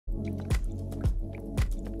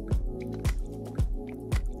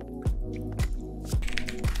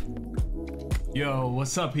Yo,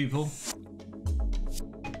 what's up, people?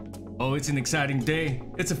 Oh, it's an exciting day.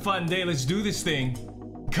 It's a fun day. Let's do this thing.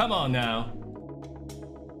 Come on now.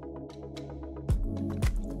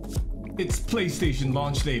 It's PlayStation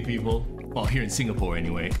Launch Day, people. Well, here in Singapore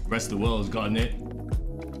anyway. Rest of the world has gotten it.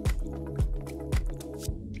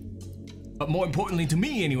 But more importantly to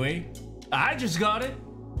me anyway, I just got it.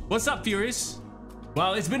 What's up, Furious?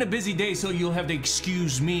 Well, it's been a busy day, so you'll have to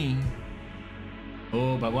excuse me.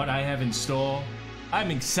 Oh, but what I have in store,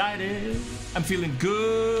 I'm excited. I'm feeling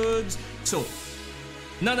good. So,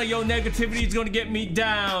 none of your negativity is gonna get me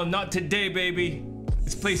down. Not today, baby.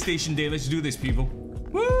 It's PlayStation Day. Let's do this, people.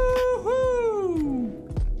 Woohoo!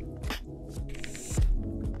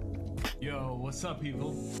 Yo, what's up,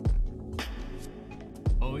 people?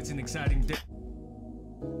 Oh, it's an exciting day.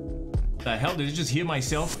 The hell, did I just hear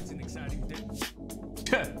myself? It's an exciting day.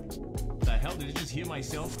 The hell, did I just hear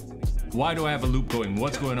myself? Why do I have a loop going?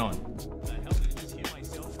 What's going on? The hell, did I just hear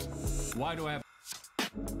myself? Why do I have...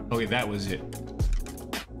 Okay, that was it.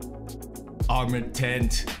 Armored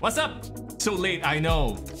tent. What's up? So late, I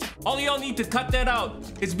know. All y'all need to cut that out.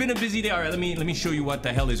 It's been a busy day. All right, let me show you what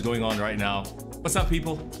the hell is going on right now. What's up,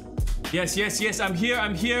 people? Yes, I'm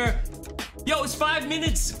here. Yo, it's 5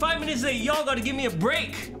 minutes. 5 minutes late. Y'all gotta give me a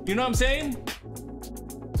break. You know what I'm saying?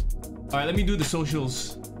 All right, let me do the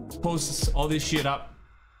socials. Post all this shit up.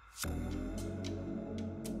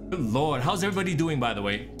 Good Lord, how's everybody doing, by the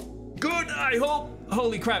way? Good, I hope.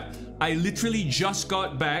 Holy crap. I literally just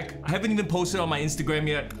got back. I haven't even posted on my Instagram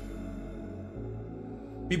yet.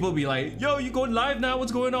 People be like, yo, you going live now?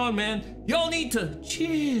 What's going on, man? Y'all need to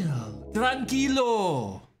chill.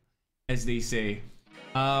 Tranquilo, as they say.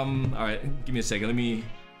 All right, give me a second. Let me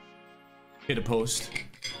hit a post.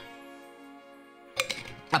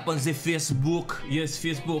 Up on the Facebook. Yes,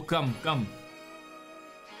 Facebook, come.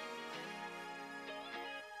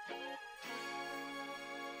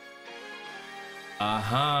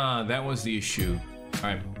 Aha, that was the issue. All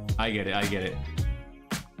right, I get it.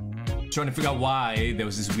 Trying to figure out why there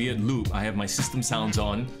was this weird loop. I have my system sounds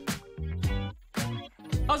on.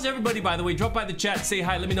 How's everybody, by the way? Drop by the chat, say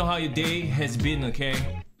hi, let me know how your day has been,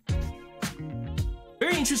 okay?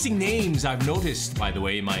 Very interesting names I've noticed, by the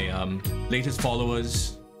way, my latest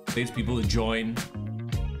followers, latest people to join.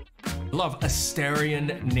 A lot of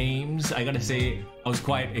Asterian names, I gotta say. I was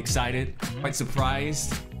quite excited, quite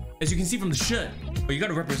surprised. As you can see from the shirt, but you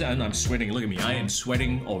gotta represent, I'm sweating, look at me, I am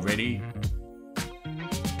sweating already.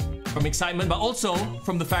 From excitement, but also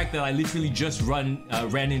from the fact that I literally just ran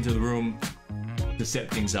into the room to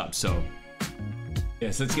set things up. So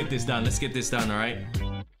yes, let's get this done, all right?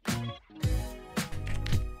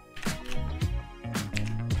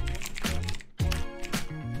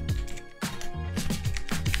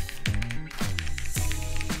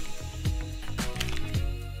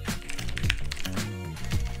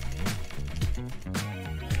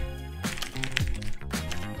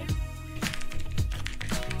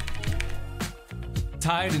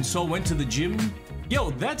 Tired and so went to the gym. Yo,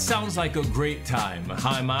 that sounds like a great time.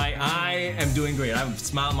 How am I? I am doing great. I have a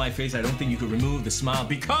smile on my face. I don't think you could remove the smile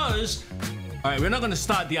because... Alright, we're not gonna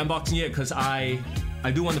start the unboxing yet because I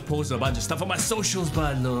do want to post a bunch of stuff on my socials,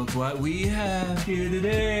 but look what we have here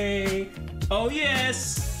today. Oh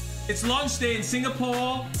yes! It's launch day in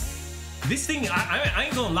Singapore. This thing, I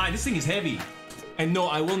ain't gonna lie, this thing is heavy. And no,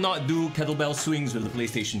 I will not do kettlebell swings with the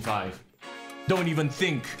PlayStation 5. Don't even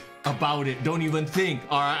think about it. Don't even think.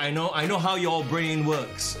 All right, I know how your brain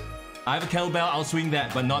works. I have a kettlebell. I'll swing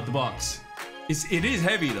that, but not the box. It is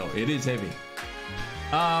heavy though. It is heavy.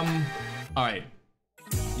 All right.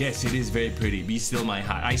 Yes, it is very pretty. Be still my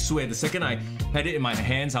heart. I swear, the second I had it in my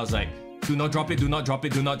hands, I was like, do not drop it. Do not drop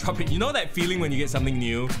it. Do not drop it. You know that feeling when you get something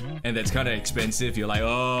new and that's kind of expensive. You're like,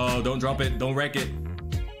 oh, don't drop it. Don't wreck it.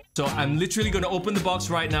 So I'm literally gonna open the box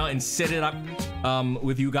right now and set it up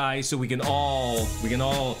with you guys so we can all, you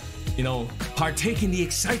know, partake in the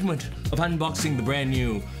excitement of unboxing the brand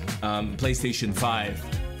new PlayStation 5.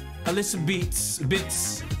 Alyssa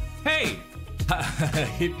Bits. Hey!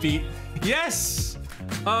 Hip beat. Yes!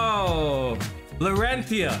 Oh,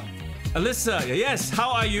 Larenthia. Alyssa, yes,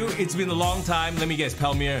 how are you? It's been a long time. Let me guess,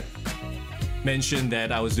 Palmir mentioned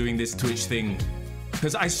that I was doing this Twitch thing.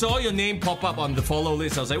 Because I saw your name pop up on the follow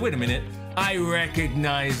list. I was like, wait a minute. I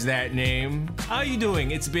recognize that name. How are you doing?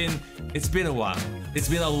 It's been a while. It's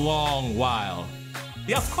been a long while.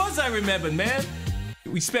 Yeah, of course I remember, man.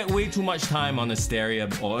 We spent way too much time on Asteria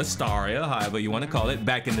or Astaria, however you want to call it,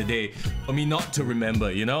 back in the day for me not to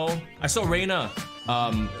remember, you know? I saw Reina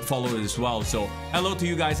follow it as well. So hello to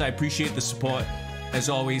you guys. I appreciate the support. As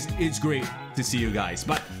always, it's great to see you guys.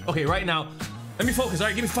 But okay, right now, Let me focus. All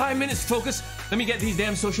right, give me 5 minutes to focus. Let me get these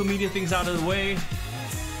damn social media things out of the way.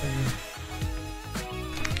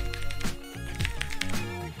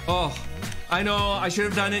 Oh, I know I should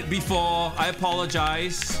have done it before. I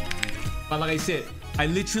apologize. But like I said, I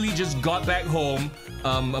literally just got back home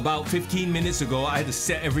about 15 minutes ago. I had to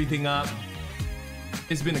set everything up.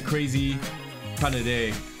 It's been a crazy kind of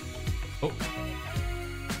day. Oh.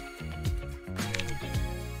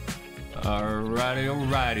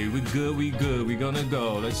 Alrighty. We good. We gonna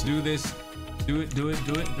go. Let's do this. Do it.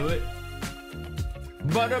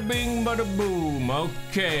 Bada bing, bada boom.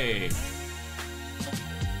 Okay.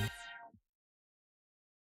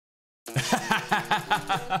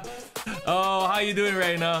 Oh, how you doing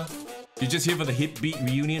right now? You're just here for the Hit Beat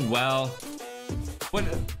reunion? Well,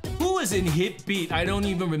 who was in Hit Beat? I don't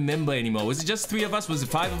even remember anymore. Was it just 3 of us? Was it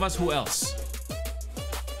 5 of us? Who else?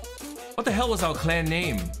 What the hell was our clan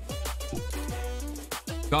name?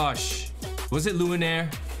 Gosh, was it Luminaire?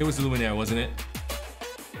 It was Luminaire, wasn't it?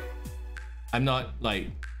 I'm not like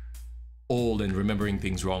old and remembering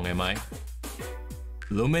things wrong, am I?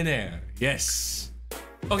 Luminaire, yes.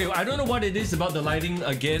 Okay, well, I don't know what it is about the lighting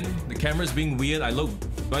again. The camera's being weird. Do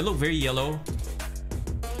I look very yellow?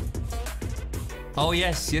 Oh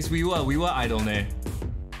yes, we were idle there.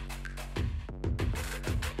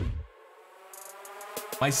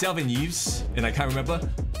 Myself and Yves, and I can't remember.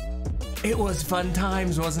 It was fun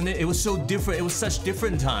times, wasn't it? It was so different. It was such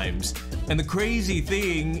different times. And the crazy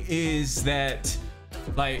thing is that,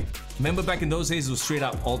 like, remember back in those days, it was straight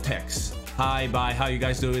up all text. Hi, bye, how you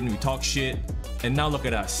guys doing? We talk shit. And now look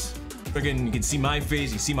at us. Friggin', you can see my face,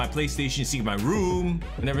 you can see my PlayStation, you see my room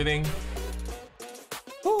and everything.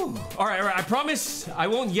 Whew. All right, I promise I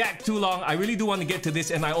won't yak too long. I really do want to get to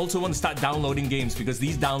this, and I also want to start downloading games because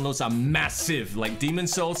these downloads are massive. Like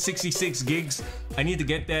Demon's Souls, 66 gigs. I need to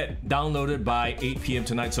get that downloaded by 8 p.m.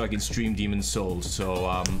 tonight so I can stream Demon's Souls. So,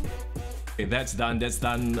 okay, that's done.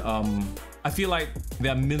 I feel like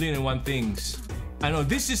there are 1,000,001 things. I know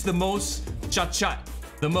this is the most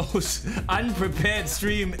the most unprepared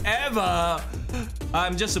stream ever.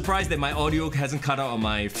 I'm just surprised that my audio hasn't cut out or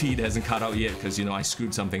my feed hasn't cut out yet because, you know, I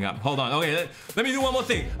screwed something up. Hold on. Okay, let me do one more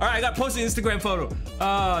thing. All right, I got posted Instagram photo.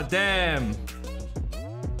 Oh, damn.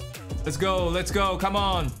 Let's go. Come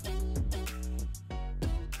on.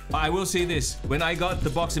 I will say this. When I got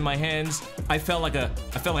the box in my hands, I felt like a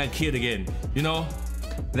kid again. You know?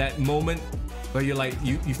 That moment where you're like,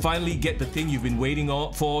 you finally get the thing you've been waiting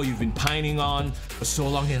for, you've been pining on for so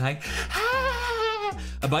long. You're like, ah!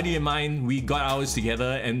 A buddy of mine, we got ours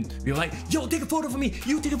together and we were like, yo, take a photo for me,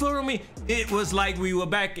 you take a photo of me. It was like we were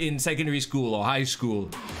back in secondary school or high school.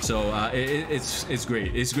 So it's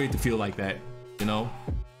great. It's great to feel like that, you know?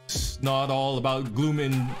 It's not all about gloom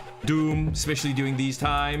and doom, especially during these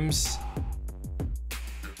times.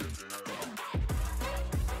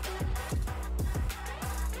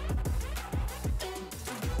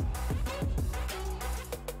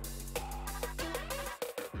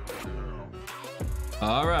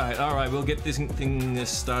 All right, we'll get this thing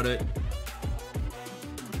started.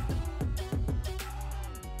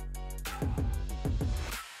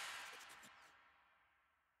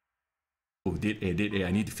 Oh, did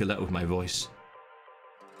I need to fill that with my voice.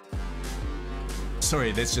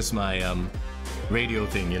 Sorry, that's just my radio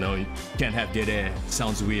thing, you know. You can't have dead air.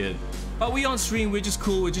 Sounds weird. But we on stream, we're just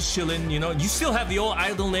cool, we're just chilling, you know. You still have the old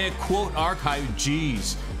Idlenair quote archive.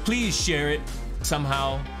 Jeez, please share it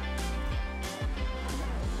somehow.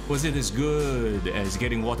 Was it as good as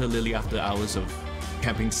getting water lily after hours of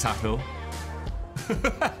camping Sato?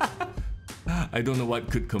 I don't know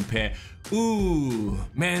what could compare. Ooh,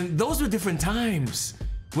 man, those were different times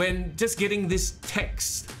when just getting this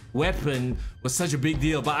text weapon was such a big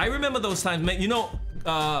deal. But I remember those times, man. You know,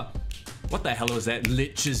 what the hell was that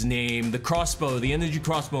Lich's name? The crossbow, the energy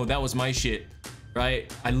crossbow, that was my shit,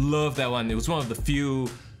 right? I love that one. It was one of the few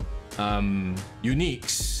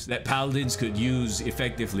uniques that paladins could use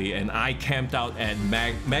effectively, and I camped out at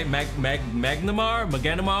Magnamar,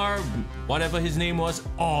 whatever his name was,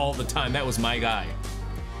 all the time. That was my guy.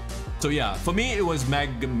 So yeah, for me it was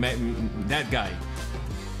that guy.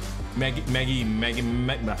 Maggie,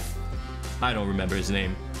 I don't remember his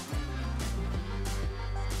name.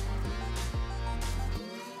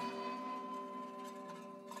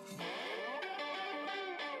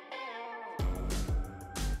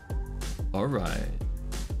 All right.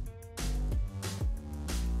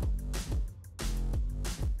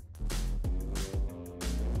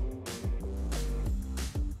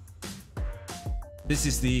 This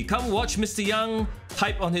is the Come Watch Mr. Young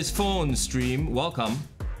type on his phone stream. Welcome.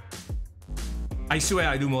 I swear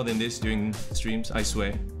I do more than this during streams. I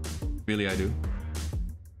swear. Really, I do.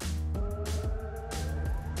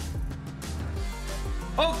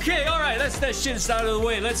 Okay, all right, let's that shit out of the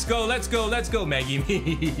way. Let's go,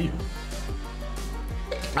 Maggie.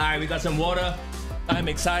 All right, we got some water. I'm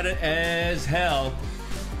excited as hell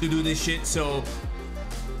to do this shit. So,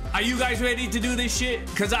 are you guys ready to do this shit?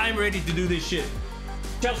 Cause I'm ready to do this shit.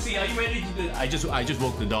 Chelsea, are you ready to do it? I just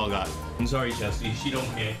woke the dog up. I'm sorry, Chelsea. She don't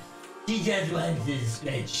care. She just wants to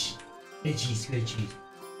scratch. Scratchy.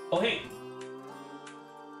 Oh, hey.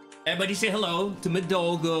 Everybody say hello to my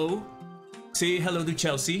doggo. Say hello to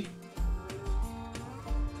Chelsea.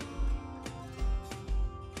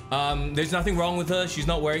 There's nothing wrong with her. She's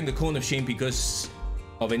not wearing the cone of shame because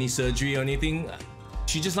of any surgery or anything.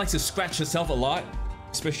 She just likes to scratch herself a lot,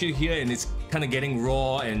 especially here, and it's kind of getting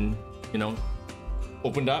raw and, you know,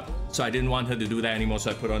 opened up. So I didn't want her to do that anymore,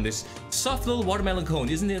 so I put on this soft little watermelon cone.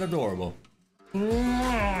 Isn't it adorable?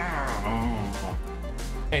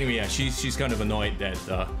 Anyway, yeah, she's kind of annoyed that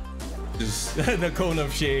the cone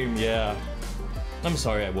of shame. Yeah, I'm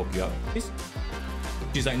sorry I woke you up.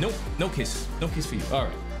 She's like, nope, no kiss for you. All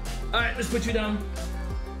right, let's put you down.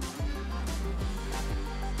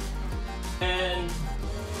 And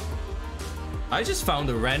I just found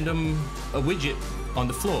a random widget on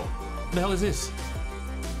the floor. What the hell is this?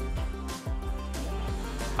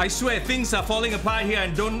 I swear things are falling apart here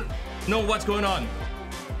and don't know what's going on.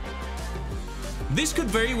 This could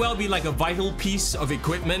very well be like a vital piece of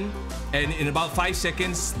equipment, and in about 5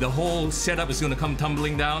 seconds, the whole setup is gonna come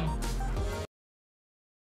tumbling down.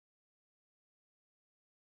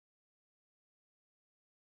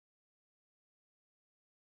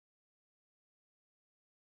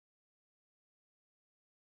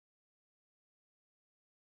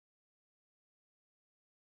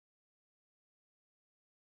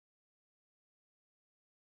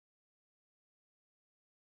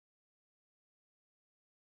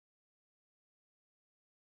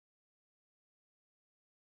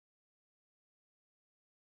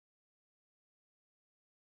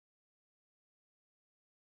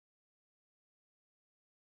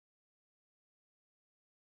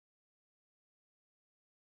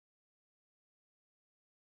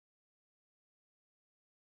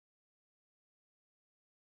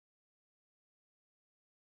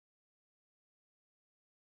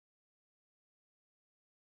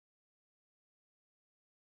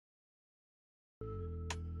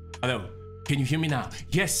 Hello, can you hear me now?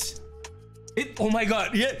 Yes. Oh my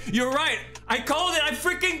god, yeah, you're right. I called it, I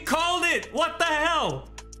freaking called it. What the hell?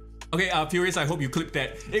 Okay, Furious, I hope you clicked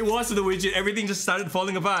that. It was the widget, everything just started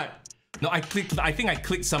falling apart. No, I think I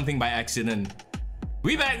clicked something by accident.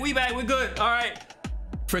 We back, we're good, all right.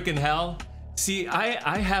 Freaking hell. See,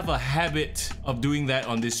 I have a habit of doing that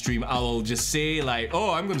on this stream. I'll just say like,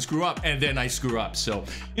 oh, I'm gonna screw up, and then I screw up. So,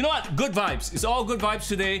 you know what? Good vibes. It's all good vibes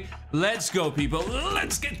today. Let's go, people.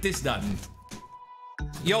 Let's get this done.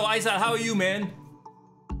 Yo, Isaac, how are you, man?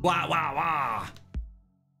 Wah.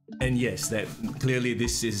 And yes, that clearly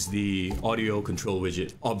this is the audio control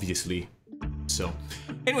widget, obviously. So,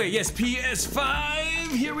 anyway, yes,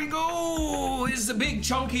 PS5, here we go. It's a big,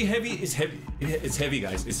 chunky, heavy. It's heavy. It's heavy,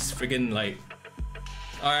 guys. It's freaking like,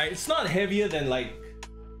 all right, it's not heavier than like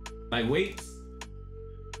my weight.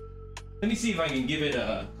 Let me see if I can give it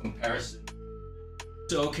a comparison.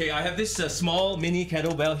 So, okay, I have this small mini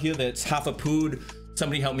kettlebell here that's half a pood.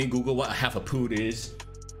 Somebody help me Google what half a pood is.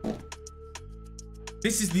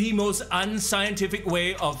 This is the most unscientific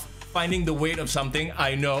way of finding the weight of something,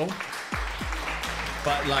 I know.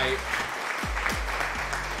 But like,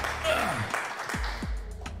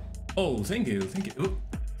 oh, thank you. Ooh.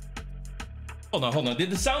 Hold on. Did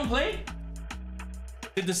the sound play?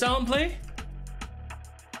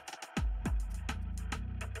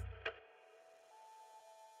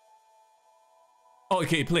 Oh,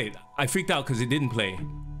 okay, it played. I freaked out because it didn't play.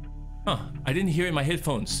 Huh, I didn't hear it in my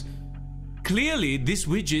headphones. Clearly, this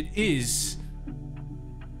widget is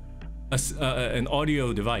an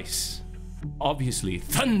audio device. Obviously,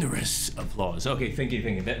 thunderous applause. Okay, thank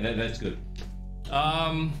you. That's good.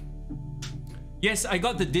 Yes, I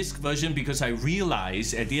got the disc version because I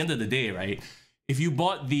realized at the end of the day, right? If you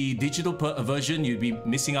bought the digital version, you'd be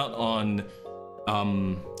missing out on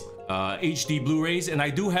HD Blu-rays, and I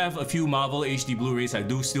do have a few Marvel HD Blu-rays I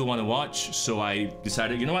do still want to watch, so I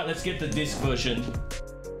decided, you know what, let's get the disc version.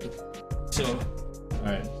 So, all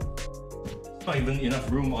right. Not even enough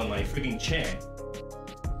room on my freaking chair.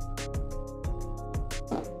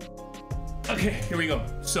 Okay, here we go.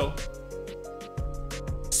 So,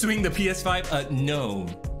 swing the PS5? No.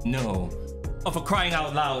 Oh, for crying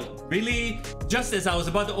out loud. Really? Just as I was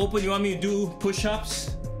about to open, you want me to do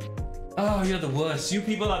push-ups? Oh, you're the worst. You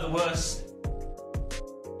people are the worst.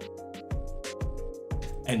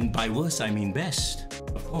 And by worst, I mean best,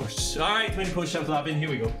 of push. All right, 20 push-ups, Lavin. Here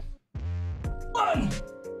we go. 1,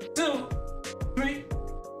 2, 3,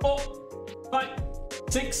 4, 5,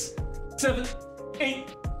 6, 7,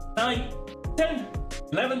 8, 9, 10,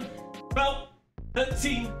 11, 12,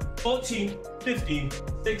 13, 14, 15,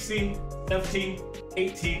 16, 17,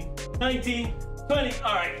 18, 19, 20.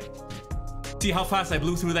 All right. See how fast I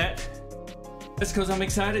blew through that? That's because I'm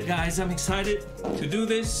excited, guys. I'm excited to do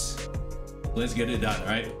this. Let's get it done, all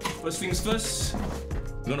right? First things first,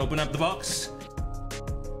 we're gonna open up the box.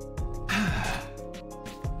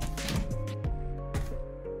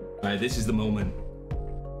 All right, this is the moment.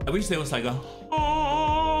 I wish there was like a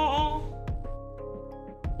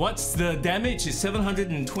what's the damage? It's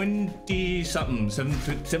 720 something,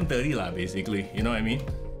 730 lah, basically. You know what I mean?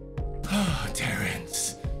 Oh,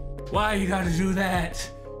 Terrence, why you gotta do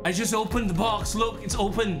that? I just opened the box. Look, it's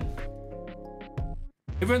open.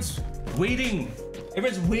 Everyone's waiting.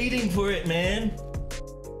 Everyone's waiting for it, man.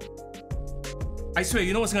 I swear,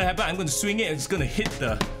 you know what's gonna happen? I'm gonna swing it. It's gonna hit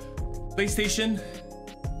the PlayStation.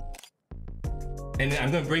 And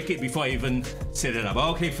I'm gonna break it before I even set it up.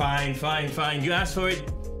 Okay, fine, fine, fine. You asked for it.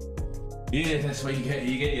 Yeah, that's what you get.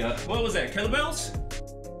 You get your, what was that, kettlebells?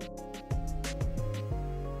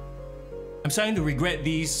 I'm starting to regret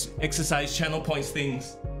these exercise channel points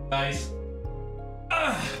things, guys.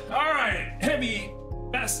 All right, heavy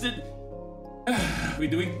bastard. We're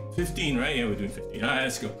doing 15, right? Yeah, we're doing 15. All right,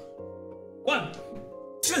 let's go. 1,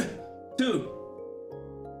 2,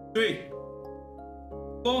 3,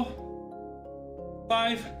 4,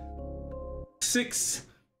 5, 6,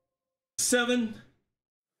 7,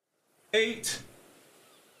 8,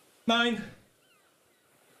 9,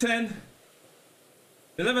 10,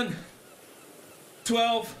 11,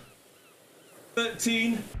 12,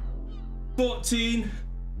 13, 14,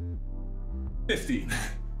 15.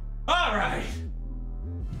 All right.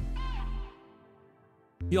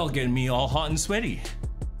 Y'all getting me all hot and sweaty.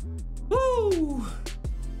 Woo!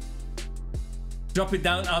 Drop it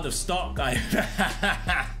down out of stock.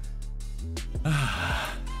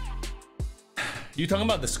 You talking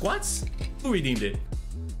about the squats? Who redeemed it?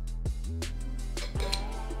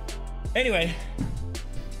 Anyway,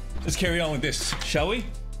 let's carry on with this, shall we?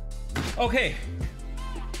 Okay.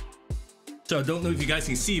 So I don't know if you guys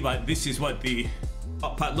can see, but this is what the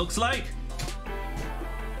hot pot looks like.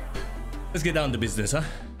 Let's get down to business, huh?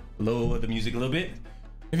 Lower the music a little bit.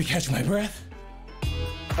 Maybe catch my breath.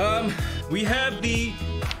 We have the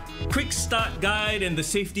quick start guide and the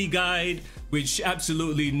safety guide, which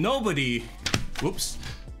absolutely nobody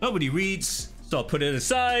reads, so I'll put it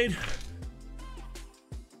aside.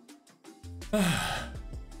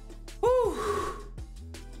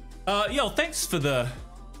 Yo, thanks for the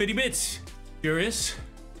 50 bits, Curious.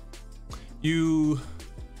 You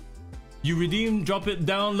redeemed, drop it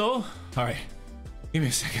down low? All right, give me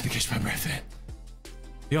a second to catch my breath in.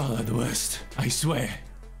 Y'all are the worst, I swear.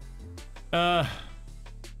 Let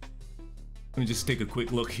me just take a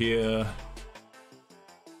quick look here.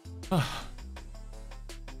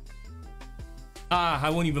 I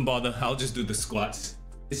won't even bother. I'll just do the squats.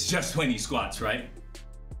 It's just 20 squats, right?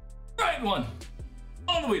 Right, 1.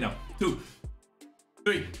 All the way down. 2,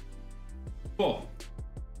 3, 4,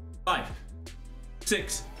 5,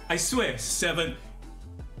 6. I swear, 7,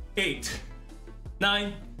 8,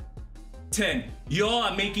 9, 10. Y'all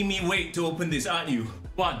are making me wait to open this, aren't you?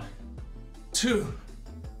 1, 2,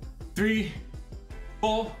 3,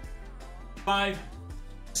 4, 5,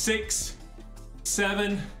 6,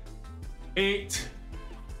 7, 8,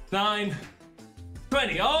 9,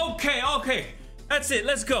 20. Okay. That's it.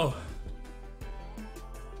 Let's go.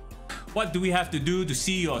 What do we have to do to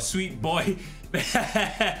see your sweet boy?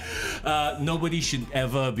 Nobody should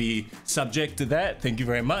ever be subject to that. Thank you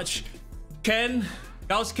very much. Ken,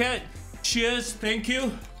 Gauss Cat, cheers. Thank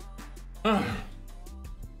you. All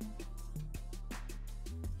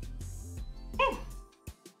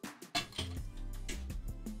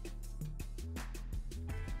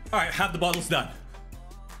right, half the bottle's done.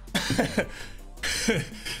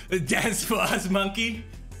 Dance for us, monkey.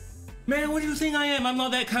 Man, what do you think I am? I'm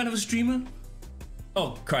not that kind of a streamer.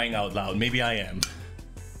 Oh, crying out loud, maybe I am.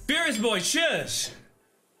 Furious boy, cheers.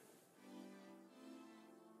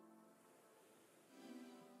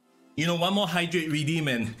 You know, one more hydrate redeem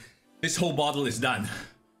and this whole bottle is done.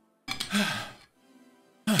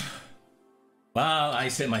 Well, I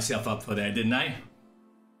set myself up for that, didn't I?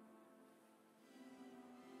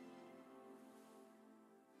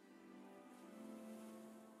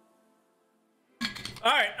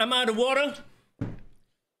 All right, I'm out of water.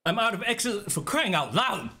 I'm out of exercise, for crying out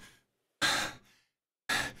loud.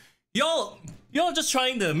 Y'all You're just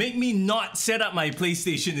trying to make me not set up my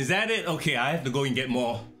PlayStation, is that it? Okay, I have to go and get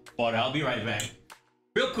more water. I'll be right back.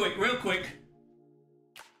 Real quick, real quick.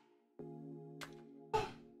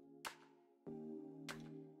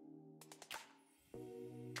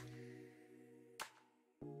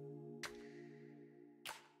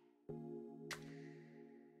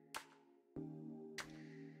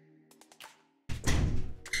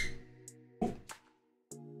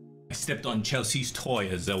 I stepped on Chelsea's toy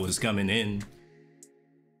as I was coming in.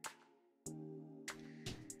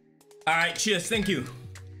 Alright, cheers, thank you.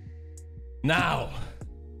 Now,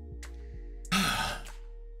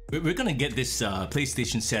 we're gonna get this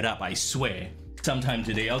PlayStation set up, I swear, sometime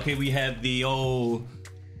today. Okay, we have the old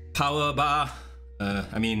power bar,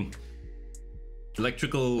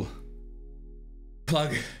 electrical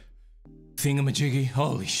plug thingamajiggy.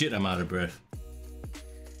 Holy shit, I'm out of breath.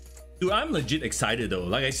 Dude, I'm legit excited though.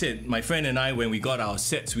 Like I said, my friend and I, when we got our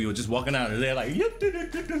sets, we were just walking out of there like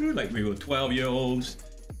we were 12-year-olds.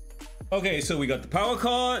 Okay, so we got the power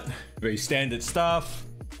cord, very standard stuff.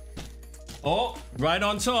 Oh, right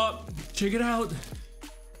on top. Check it out.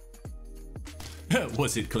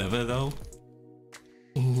 Was it clever though?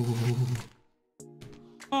 Ooh.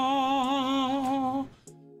 Oh.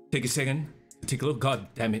 Take a second. Take a look. God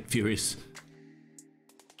damn it, Furious.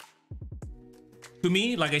 To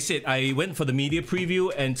me, like I said, I went for the media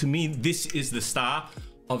preview, and to me, this is the star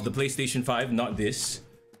of the PlayStation 5. Not this,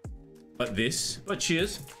 but this. But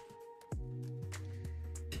cheers.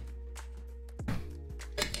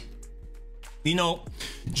 You know,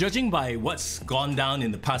 judging by what's gone down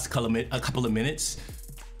in the past couple of minutes,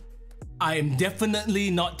 I am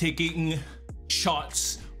definitely not taking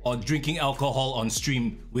shots or drinking alcohol on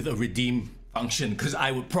stream with a redeem function, because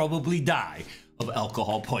I would probably die of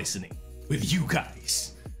alcohol poisoning with you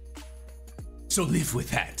guys. So live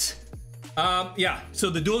with that. Yeah,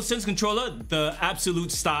 so the DualSense controller, the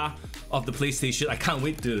absolute star of the PlayStation. I can't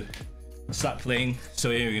wait to start playing.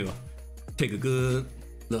 So here we go. Take a good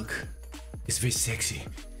look. It's very sexy.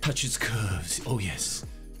 Touch its curves. Oh yes.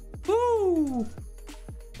 Woo!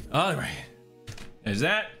 All right. There's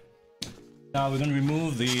that. Now we're gonna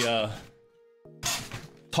remove the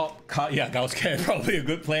top card. Yeah, Gauss can probably a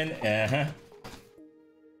good plan.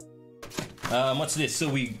 What's this? So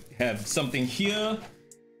we have something here,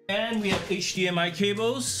 and we have HDMI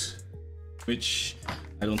cables, which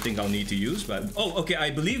I don't think I'll need to use. But oh, okay. I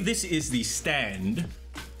believe this is the stand.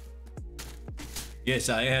 Yes,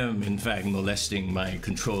 I am in fact molesting my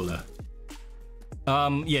controller.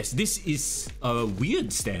 Yes, this is a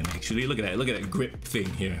weird stand actually. Look at that. Look at that grip thing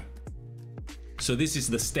here. So this is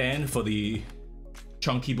the stand for the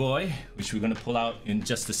chunky boy, which we're gonna pull out in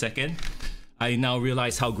just a second. I now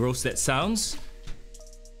realize how gross that sounds.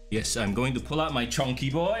 Yes, I'm going to pull out my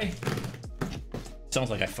chunky boy.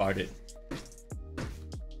 Sounds like I farted.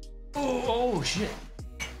 Oh shit.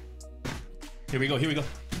 Here we go, here we go.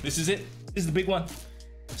 This is it. This is the big one.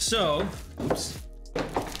 So, oops,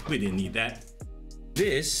 we didn't need that.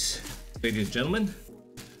 This, ladies and gentlemen,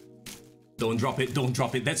 don't drop it, don't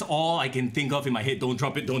drop it. That's all I can think of in my head. Don't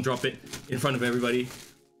drop it in front of everybody.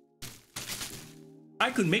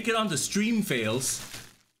 I could make it onto stream fails.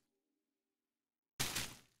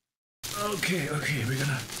 Okay, we're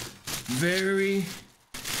gonna very...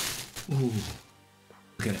 Ooh.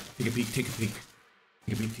 Look at it, take a peek, take a peek.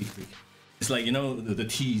 Take a peek, take a peek. It's like, you know, the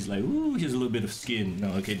tease, like, ooh, here's a little bit of skin. No,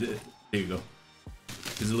 okay, there you go.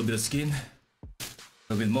 Here's a little bit of skin. A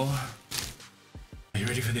little bit more. Are you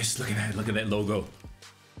ready for this? Look at that logo.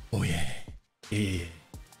 Oh yeah. Yeah.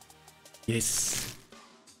 Yes.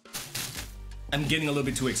 I'm getting a little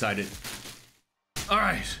bit too excited.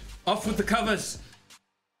 Alright, off with the covers.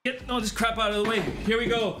 Get all this crap out of the way. Here we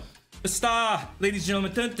go. The star, ladies and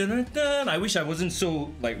gentlemen. Dun, dun, dun, dun. I wish I wasn't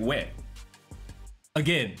so, like, wet.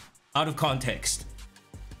 Again, out of context.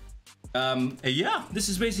 Yeah, this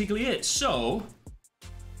is basically it. So,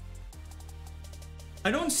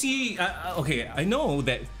 I don't see... okay, I know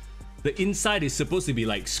that the inside is supposed to be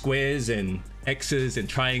like squares and X's and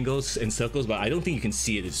triangles and circles, but I don't think you can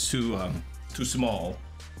see it. It's too small.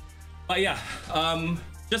 But yeah,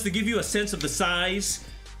 just to give you a sense of the size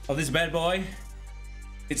of this bad boy,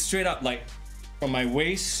 it's straight up like from my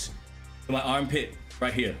waist to my armpit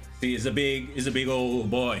right here. See, it's a big old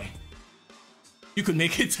boy. You could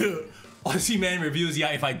make it to Aussie Man reviews, yeah,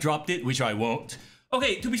 if I dropped it, which I won't.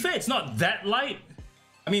 Okay, to be fair, it's not that light.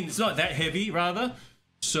 I mean, it's not that heavy, rather.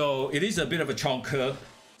 So it is a bit of a chonker.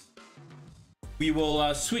 We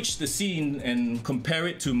will switch the scene and compare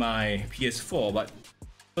it to my PS4, but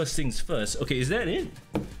first things first. Okay, is that it?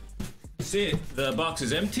 That's it. The box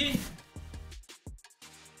is empty.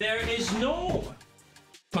 There is no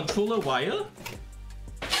controller wire.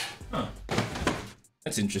 Huh.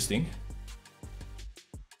 That's interesting.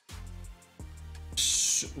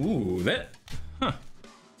 Ooh, that... Huh.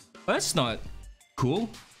 Well, that's not cool.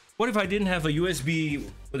 What if I didn't have a USB...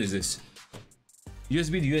 What is this?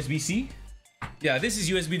 USB to USB-C? Yeah, this is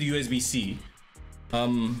USB to USB-C.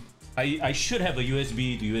 I should have a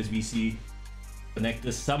USB to USB-C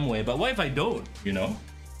connector somewhere, but what if I don't, you know?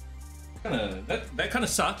 That kind of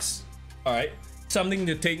sucks. Alright, something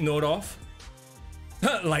to take note of.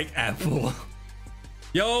 Like Apple.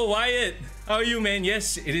 Yo, Wyatt! How are you, man?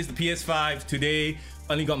 Yes, it is the PS5 today.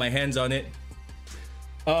 Finally got my hands on it.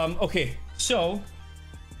 Okay, so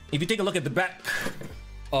if you take a look at the back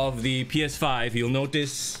of the PS5, you'll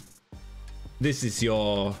notice this is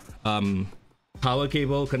your power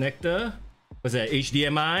cable connector. What's that?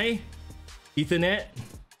 HDMI, Ethernet,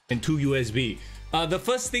 and 2 USB. The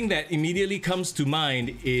first thing that immediately comes to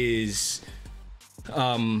mind is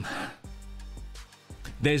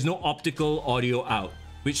there's no optical audio out,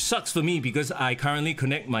 which sucks for me because I currently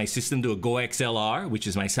connect my system to a Go XLR, which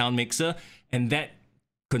is my sound mixer, and that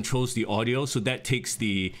controls the audio, so that takes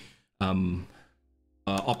the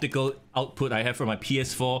optical output I have from my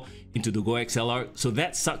PS4 into the Go XLR. So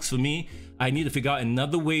that sucks for me. I need to figure out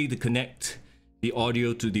another way to connect the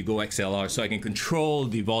audio to the Go XLR so I can control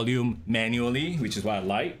the volume manually, which is what I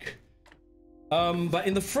like. But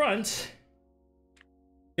in the front,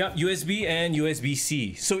 yeah, USB and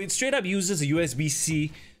USB-C. So it straight up uses a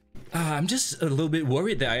USB-C. I'm just a little bit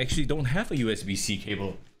worried that I actually don't have a USB-C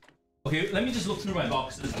cable. Okay, let me just look through my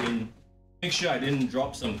boxes and make sure I didn't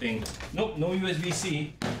drop something. Nope, no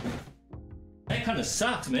USB-C. That kind of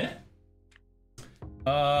sucks, man.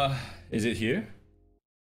 Is it here?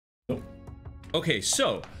 Nope. Okay,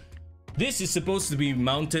 so this is supposed to be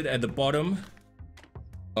mounted at the bottom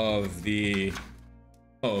of the...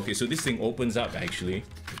 Oh, okay, so this thing opens up actually.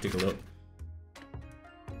 Take a look.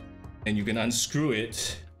 And you can unscrew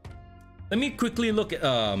it. Let me quickly look at...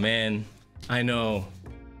 Oh, man. I know.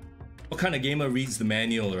 What kind of gamer reads the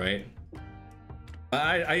manual, right?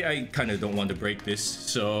 I kind of don't want to break this,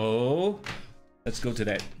 so let's go to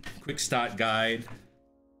that quick start guide.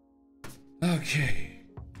 Okay.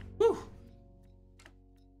 Whew.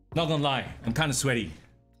 Not gonna lie, I'm kind of sweaty.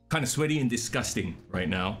 Kind of sweaty and disgusting right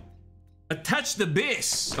now. Attach the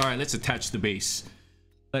base! Alright, let's attach the base.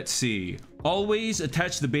 Let's see. Always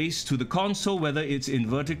attach the base to the console, whether it's in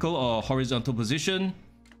vertical or horizontal position.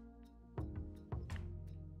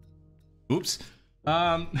 Oops.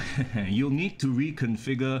 You'll need to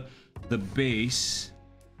reconfigure the base.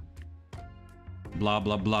 Blah,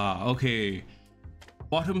 blah, blah. Okay.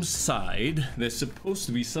 Bottom side, there's supposed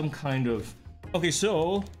to be some kind of... Okay,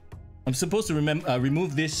 so I'm supposed to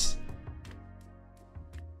remove this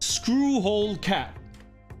screw hole cap.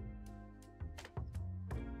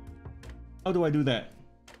 How do I do that?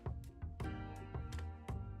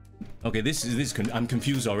 Okay, I'm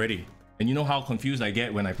confused already. And you know how confused I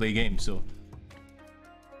get when I play games, so...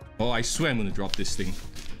 Oh, I swear I'm gonna drop this thing.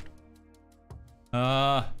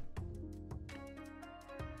 The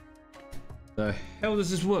hell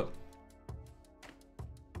does this work?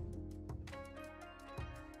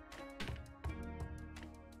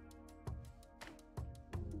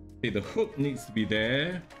 Okay, the hook needs to be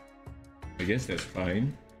there. I guess that's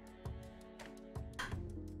fine.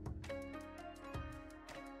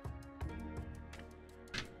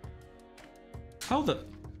 How the...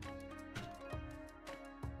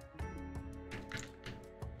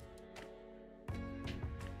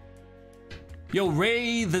 Yo,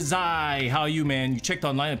 Ray the Zai, how are you, man? You checked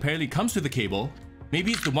online, apparently it comes with a cable.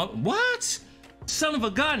 Maybe it's the one... What? Son of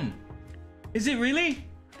a gun! Is it really?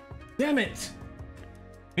 Damn it!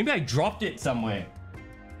 Maybe I dropped it somewhere.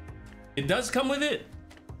 It does come with it?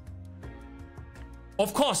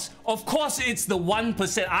 Of course it's the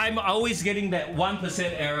 1%. I'm always getting that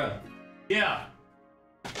 1% error. Yeah.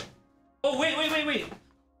 Oh, wait.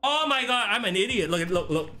 Oh my god, I'm an idiot.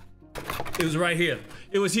 Look. It was right here.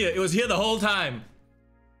 It was here the whole time.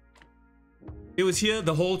 It was here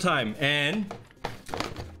the whole time, and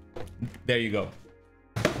there you go.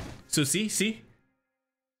 So see?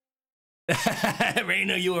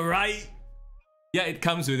 Rainer, you were right. Yeah, it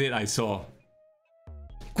comes with it, I saw.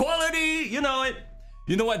 Quality, you know it.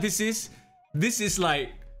 You know what this is? This is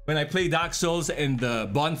like when I play Dark Souls and the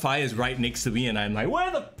bonfire is right next to me and I'm like,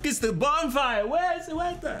 where the is the bonfire? Where's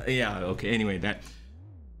the... Yeah, okay, anyway, that...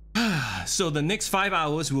 So the next 5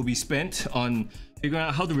 hours will be spent on figuring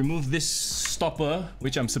out how to remove this stopper,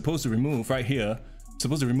 which I'm supposed to remove right here. I'm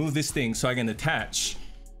supposed to remove this thing so I can attach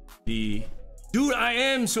the... Dude, I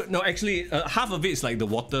am so... No, actually, half of it is like the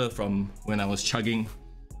water from when I was chugging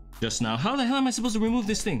just now. How the hell am I supposed to remove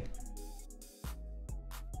this thing?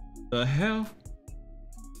 The hell?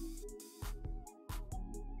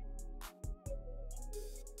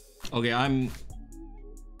 Okay,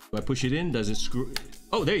 do I push it in? Does it screw?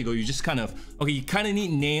 Oh, there you go. You just kind of... Okay, you kind of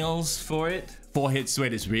need nails for it. Forehead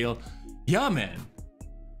sweat is real. Yeah, man.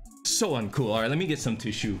 So uncool. All right, let me get some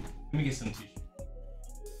tissue. Let me get some tissue.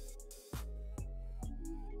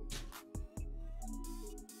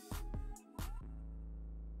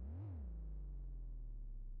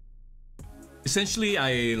 Essentially,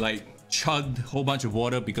 I like chugged a whole bunch of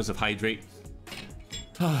water because of hydrate.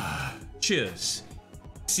 Cheers.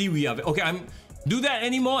 See, we have it. Okay, I'm do that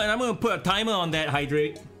anymore, and I'm gonna put a timer on that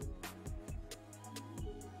hydrate.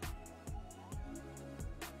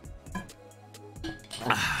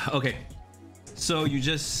 Okay, so you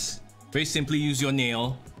just very simply use your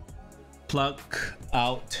nail, pluck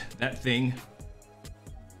out that thing.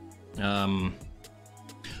 Oh,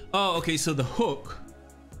 okay, so the hook.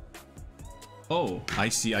 Oh, I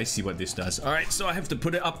see what this does. All right, so I have to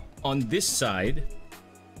put it up on this side.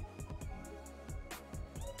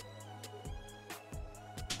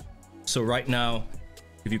 So right now,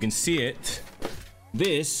 if you can see it,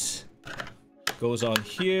 this goes on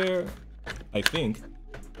here, I think.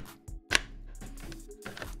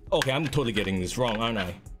 Okay, I'm totally getting this wrong, aren't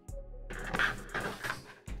I?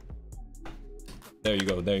 There you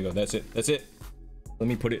go, there you go. That's it, that's it. Let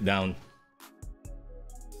me put it down.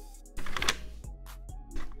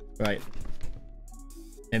 Right.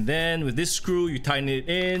 And then with this screw, you tighten it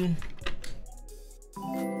in.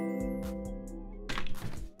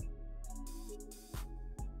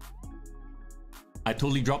 I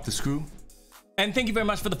totally dropped the screw. And thank you very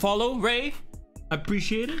much for the follow, Ray. I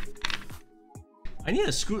appreciate it. I need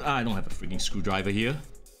a screw. I don't have a freaking screwdriver here.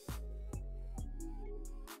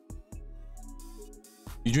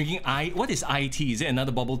 You drinking what is IT? Is it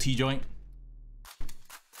another bubble tea joint?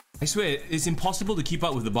 I swear, it's impossible to keep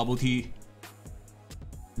up with the bubble tea.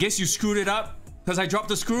 Guess you screwed it up because I dropped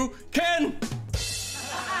the screw. Ken!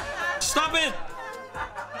 Stop it!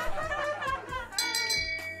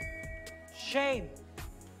 Shame.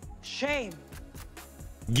 Shame.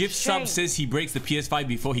 Gift Sub says he breaks the PS5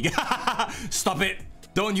 before he Stop it!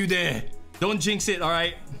 Don't you dare! Don't jinx it,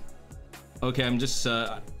 alright? Okay, I'm just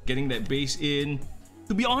getting that base in.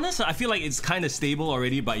 To be honest, I feel like it's kind of stable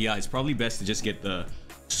already, but yeah, it's probably best to just get the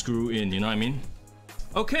screw in, you know what I mean?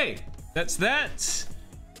 Okay, that's that.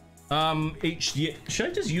 HDMI. Should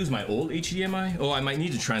I just use my old HDMI? Oh, I might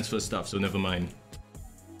need to transfer stuff, so never mind.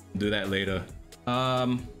 Do that later.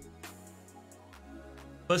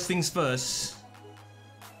 First things first.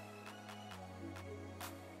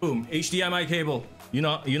 Boom, HDMI cable. You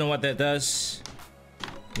know what that does.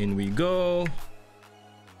 In we go.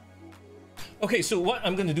 Okay, so what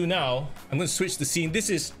I'm gonna do now, I'm gonna switch the scene. This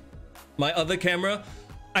is my other camera.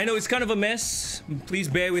 I know it's kind of a mess. Please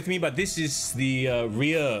bear with me, but this is the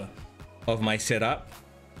rear of my setup.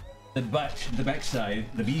 The back side,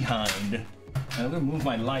 the behind. And I'm gonna move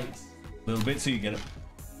my lights a little bit so you get it.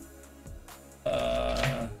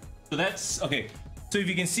 So that's okay. So if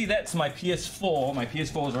you can see, that's my PS4. My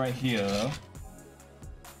PS4 is right here.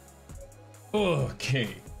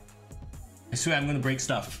 Okay. I swear I'm gonna break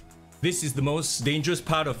stuff. This is the most dangerous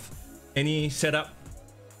part of any setup.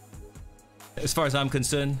 As far as I'm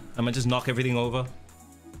concerned, I'm gonna just knock everything over.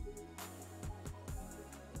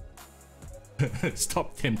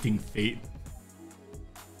 Stop tempting fate.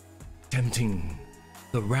 Tempting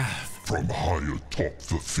the wrath. From high atop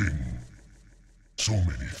the thing. So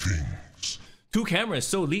many things. 2 cameras,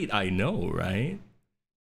 so elite, I know, right?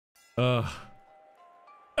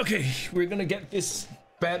 Okay, we're gonna get this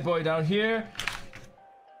bad boy down here.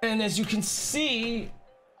 And as you can see,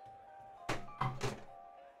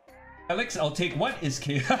 Alex, I'll take what is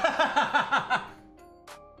K.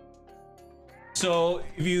 So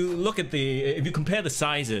if you look at if you compare the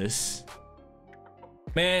sizes,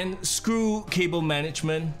 man, screw cable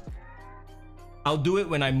management. I'll do it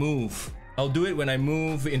when I move. I'll do it when I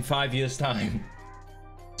move in 5 years' time.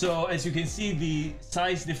 So as you can see, the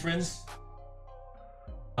size difference.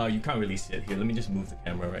 Oh, you can't really see it here. Let me just move the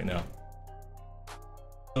camera right now.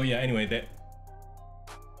 Oh yeah, anyway,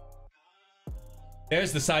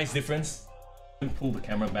 there's the size difference. Let me pull the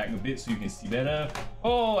camera back a bit so you can see better.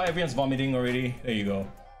 Oh, everyone's vomiting already. There you go.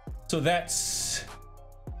 So that's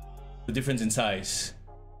the difference in size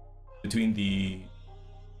between the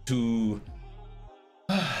 2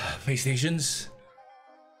 PlayStations.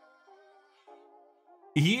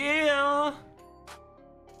 Yeah.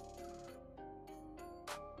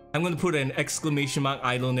 I'm gonna put an exclamation mark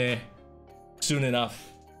idol there soon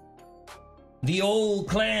enough. The old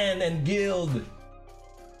clan and guild.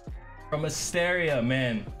 from Asteria,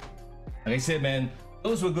 man. Like I said, man,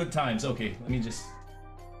 those were good times. Okay, let me just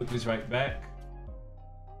put this right back.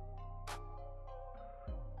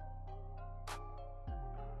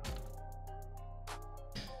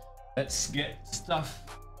 Let's get stuff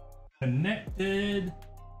connected.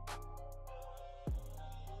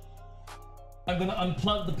 I'm gonna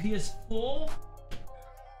unplug the PS4.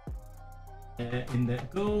 In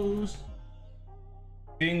that goes.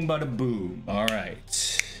 Bing bada boom. All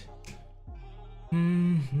right.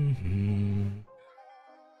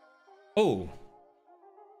 Oh,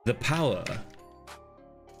 the power.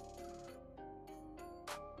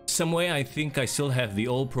 Somewhere I think I still have the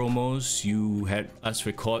old promos you had us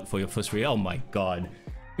record for your first reel. Oh my god.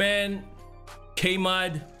 Man,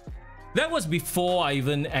 K-Mud. That was before I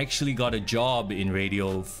even actually got a job in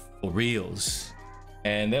radio for reels.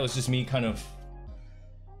 And that was just me kind of,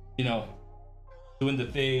 you know, doing the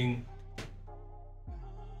thing.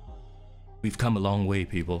 We've come a long way,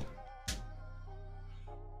 people.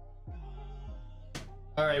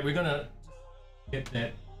 All right, we're gonna get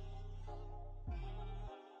that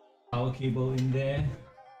power cable in there.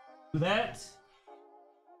 Do that.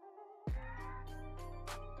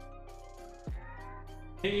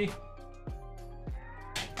 Okay.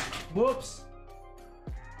 Whoops.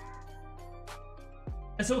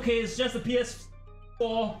 That's okay, it's just a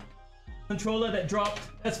PS4 controller that dropped.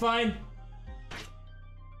 That's fine.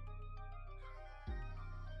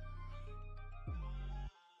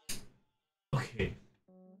 Okay.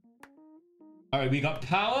 Alright, we got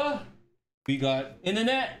power. We got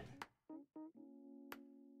internet.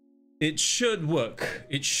 It should work.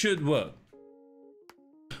 It should work.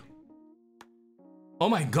 Oh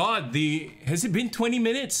my god, has it been 20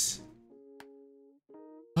 minutes?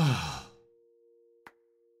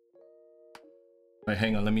 Right,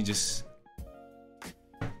 hang on, let me just...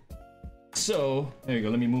 So, there we go,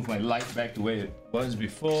 let me move my light back to where it was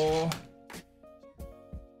before.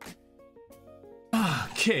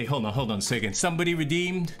 Okay, hold on a second. Somebody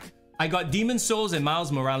redeemed. I got Demon Souls and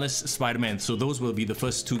Miles Morales Spider-Man, so those will be the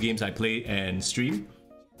first 2 games I play and stream.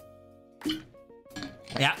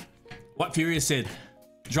 Yeah, what Furious said.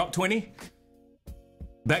 Drop 20.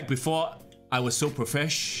 Back before I was so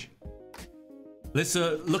profesh. Let's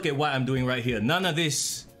look at what I'm doing right here. None of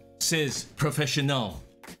this says professional.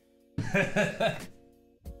 I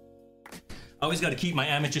always got to keep my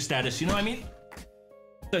amateur status, you know what I mean?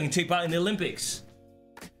 So I can take part in the Olympics.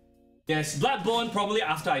 Yes, Bloodborne probably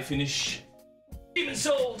after I finish Demon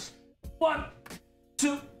Souls. 1,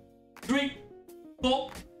 2, 3,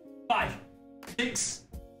 4, 5, 6,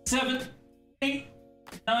 7, 8,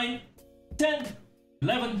 9, 10,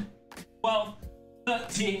 11, 12,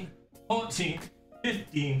 13, 14,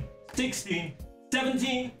 15, 16,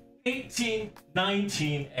 17, 18,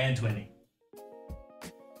 19, and 20.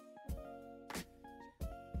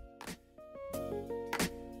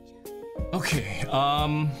 Okay,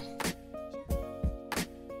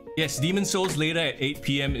 yes, Demon Souls later at 8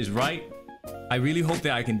 PM is right. I really hope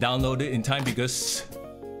that I can download it in time because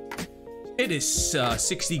it is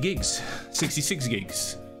 60 gigs, 66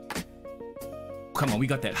 gigs. Come on, we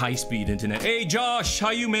got that high-speed internet. Hey Josh,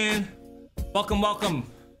 how you, man? Welcome, welcome.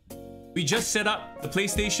 We just set up the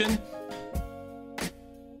PlayStation.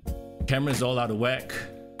 Camera's all out of whack.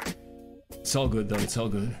 It's all good though, it's all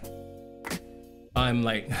good. I'm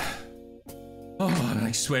like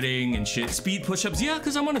sweating and shit. Speed push-ups, yeah,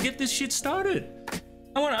 because I want to get this shit started.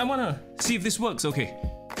 I wanna see if this works. Okay,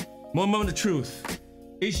 moment of truth.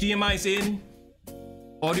 HDMI's in.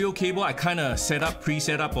 Audio cable I kind of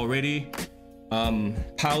pre-set up already.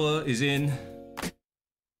 Power is in.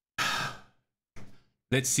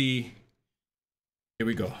 Let's see. Here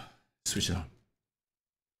we go. Switch it on.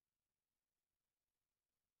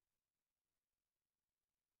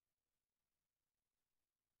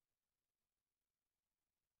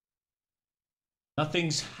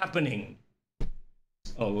 Nothing's happening.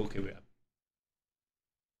 Oh, okay, we are.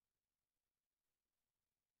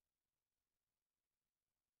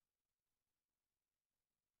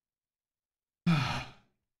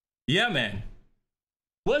 Yeah, man.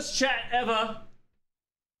 Worst chat ever.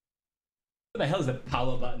 What the hell is the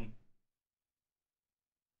power button?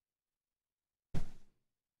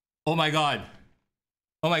 Oh my god.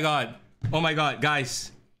 Oh my god. Oh my god,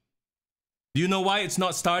 guys. Do you know why it's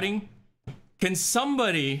not starting? Can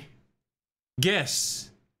somebody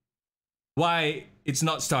guess why it's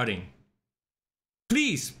not starting?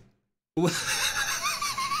 Please.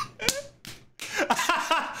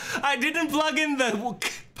 I didn't plug in the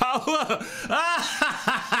power.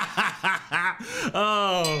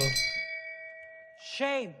 Oh.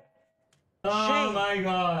 Shame. Oh Shame. my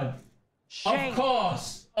god. Shame. Of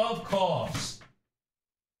course. Of course.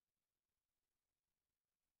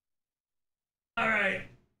 All right.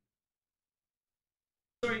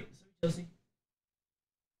 Sorry, Chelsea.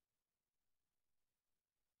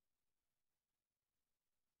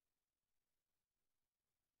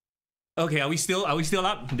 Okay, are we still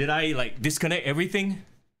up? Did I like disconnect everything?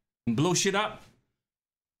 Blow shit up?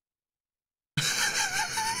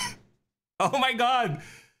 Oh my god!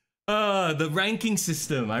 The ranking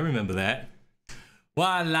system. I remember that.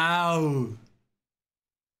 Wow.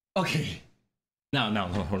 Okay. Now,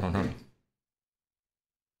 hold on.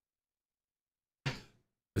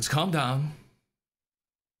 Let's calm down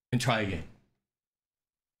and try again.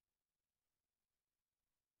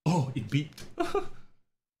 Oh, it beeped.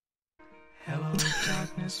 Hello,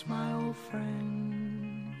 darkness, my old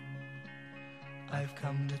friend. I've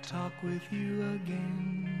come to talk with you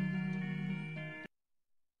again.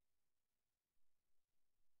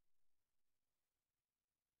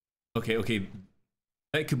 Okay.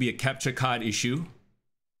 That could be a capture card issue.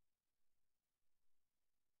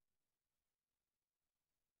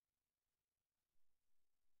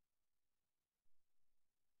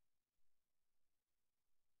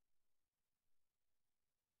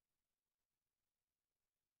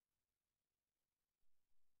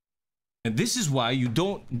 And this is why you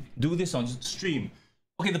don't do this on stream.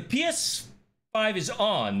 Okay, the PS5 is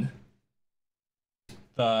on.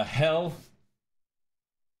 The hell?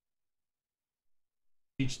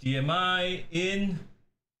 HDMI in.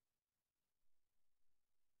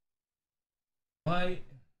 Why?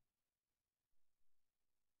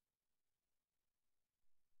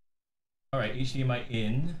 All right, HDMI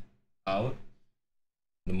in, out.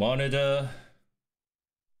 The monitor.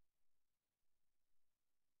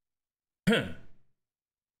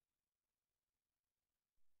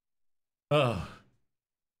 Oh,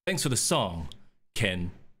 thanks for the song,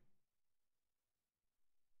 Ken.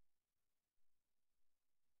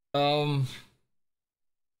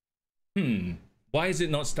 Why is it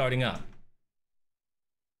not starting up?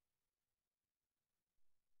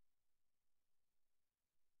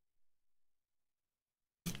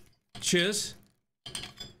 Cheers.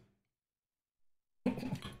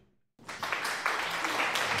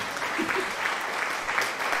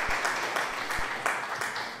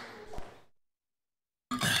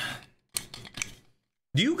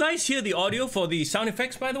 Do you guys hear the audio for the sound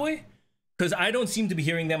effects, by the way? Because I don't seem to be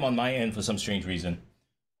hearing them on my end for some strange reason.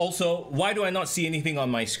 Also, why do I not see anything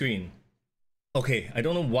on my screen? Okay, I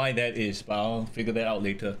don't know why that is, but I'll figure that out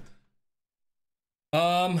later.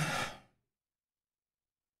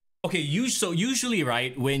 Okay, so usually,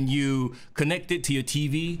 right, when you connect it to your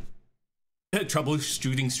TV,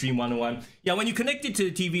 troubleshooting stream 101. Yeah, when you connect it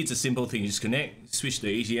to the TV, it's a simple thing. You just connect, switch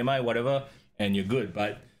the HDMI, whatever, and you're good.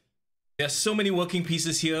 But there's so many working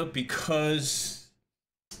pieces here because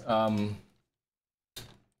there's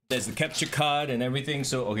the capture card and everything.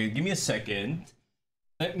 So, okay, give me a second.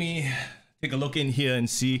 Let me take a look in here and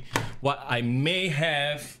see what I may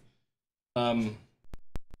have plugged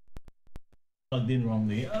in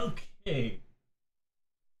wrongly. Okay.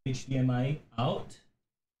 HDMI out.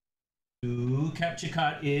 To capture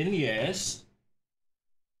card in, yes.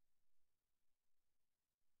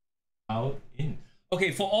 Out, in.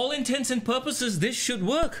 Okay, for all intents and purposes, this should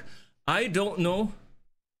work. I don't know.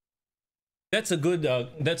 That's a good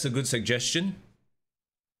suggestion.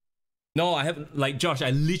 No, I haven't, like Josh,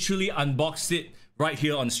 I literally unboxed it right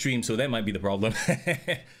here on stream, so that might be the problem.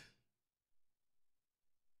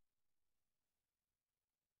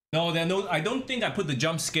 No, I don't think I put the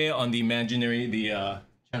jump scare on the imaginary, the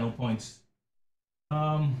channel points.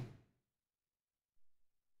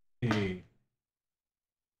 Okay.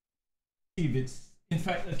 See if it's in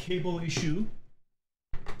fact a cable issue.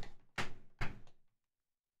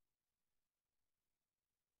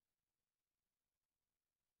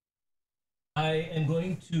 I am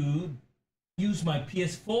going to use my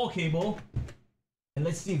PS4 cable and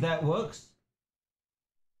let's see if that works.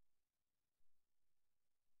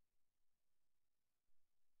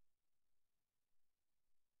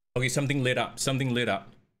 Okay, something lit up.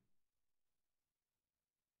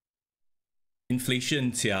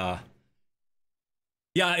 Inflation, yeah.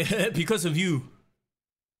 Yeah, because of you.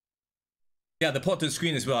 Yeah, the port to the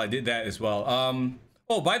screen as well. I did that as well.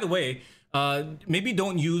 Oh, by the way, maybe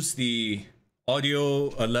don't use the audio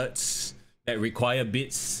alerts that require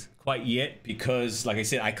bits quite yet because, like I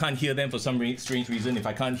said, I can't hear them for some strange reason. If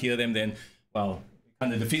I can't hear them, then, well, it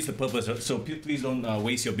kind of defeats the purpose. So please don't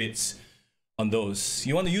waste your bits on those.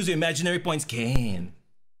 You want to use your imaginary points? Can.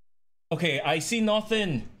 Okay, I see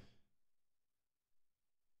nothing.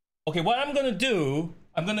 Okay, what I'm gonna do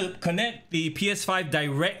I'm gonna connect the PS5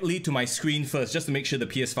 directly to my screen first, just to make sure the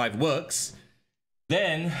PS5 works.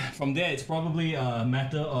 Then, from there, it's probably a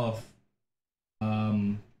matter of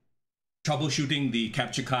troubleshooting the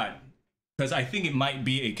capture card. Because I think it might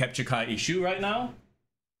be a capture card issue right now.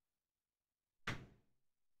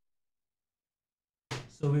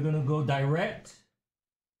 So we're gonna go direct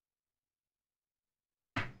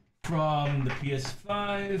from the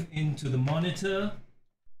PS5 into the monitor.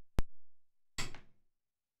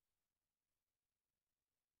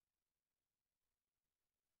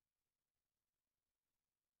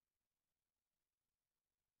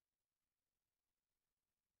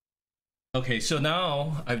 Okay, so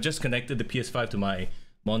now I've just connected the PS5 to my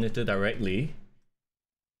monitor directly.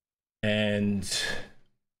 And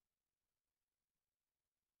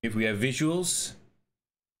if we have visuals,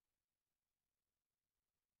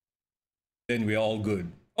 then we're all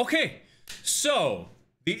good. Okay, so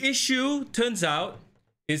the issue turns out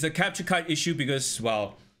is a capture card issue because,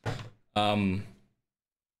 well, hold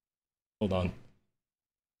on.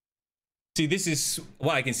 See, this is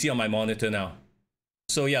what I can see on my monitor now.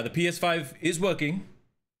 So yeah, the PS5 is working,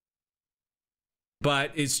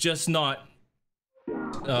 but it's just not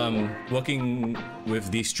working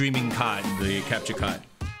with the streaming card, the capture card.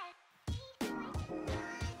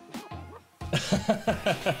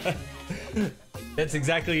 That's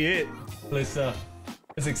exactly it, Melissa.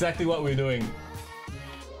 That's exactly what we're doing.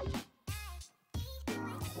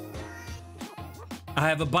 I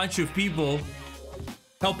have a bunch of people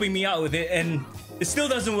helping me out with it and it still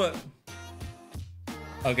doesn't work.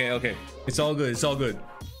 Okay, it's all good, it's all good.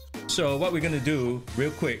 So what we're gonna do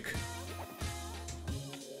real quick.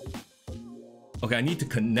 Okay, I need to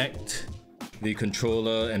connect the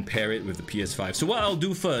controller and pair it with the PS5. So what I'll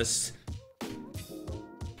do first,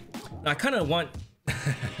 I kind of want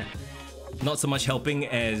not so much helping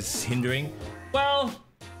as hindering. Well,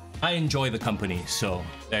 I enjoy the company, so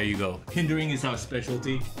there you go. Hindering is our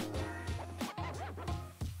specialty.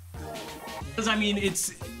 Because I mean,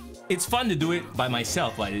 it's fun to do it by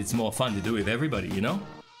myself, but it's more fun to do it with everybody, you know?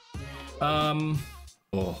 Oh.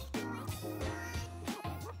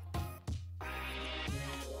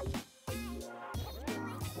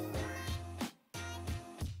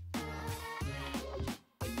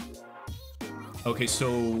 Okay,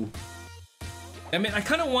 so I mean, I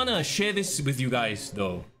kind of want to share this with you guys,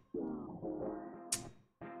 though.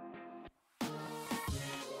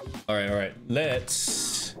 All right.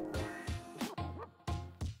 Let's.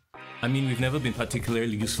 I mean, we've never been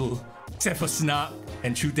particularly useful, except for Snap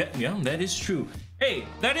and True Death. Yeah, that is true. Hey,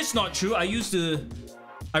 that is not true. I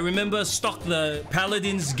remember stock the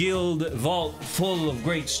Paladins Guild vault full of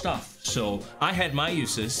great stuff. So I had my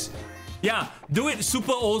uses. Yeah, do it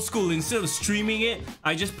super old school. Instead of streaming it,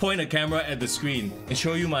 I just point a camera at the screen and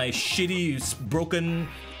show you my shitty, broken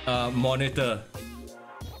monitor.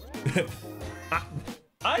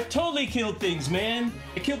 I totally killed things, man.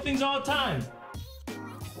 I kill things all the time.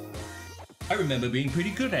 I remember being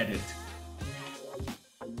pretty good at it.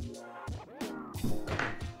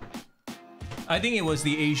 I think it was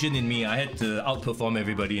the Asian in me. I had to outperform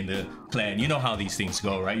everybody in the clan. You know how these things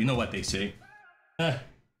go, right? You know what they say. All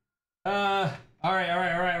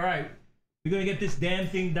right. We're gonna get this damn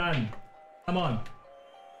thing done. Come on.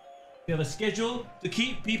 We have a schedule to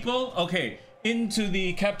keep, people. Okay, into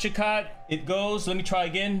the capture card it goes. Let me try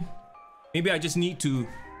again. Maybe I just need to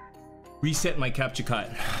reset my capture card.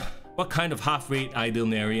 What kind of half-rate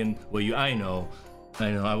Idlenarian were you? I know.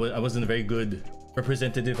 I wasn't a very good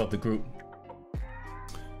representative of the group.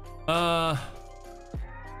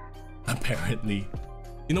 Apparently.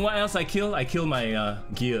 You know what else I kill? I kill my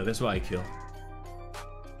gear. That's what I kill.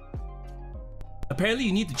 Apparently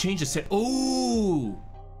you need to change the set. Oh!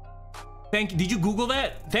 Did you Google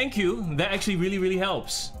that? Thank you. That actually really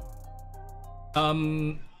helps.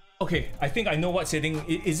 Okay, I think I know what setting.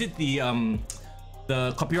 Is it the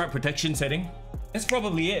copyright protection setting? That's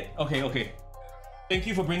probably it. Okay. Thank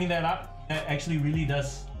you for bringing that up. That actually really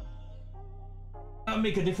does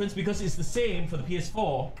make a difference because it's the same for the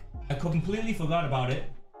PS4. I completely forgot about it.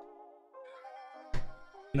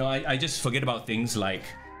 You know, I just forget about things like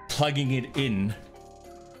plugging it in.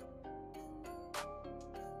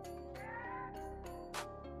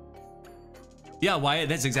 Yeah, Wyatt,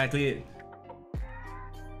 that's exactly it.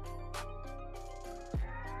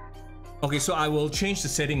 Okay, so I will change the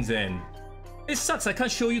settings then. It sucks, I can't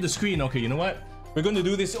show you the screen. Okay, you know what? We're gonna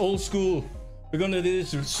do this old school. We're gonna do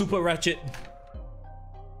this super ratchet.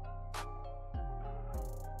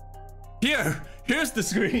 Here's the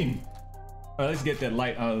screen. All right, let's get that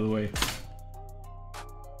light out of the way.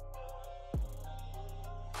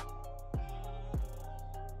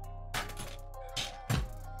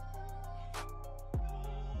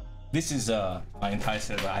 This is my entire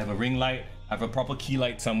setup. I have a ring light. I have a proper key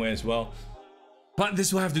light somewhere as well. But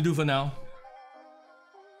this will have to do for now.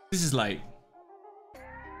 This is like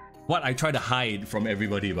what I try to hide from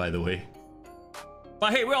everybody, by the way.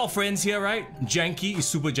 But hey, we're all friends here, right? Janky is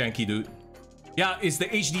super janky, dude. Yeah, it's the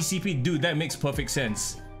HDCP, dude. That makes perfect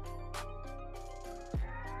sense.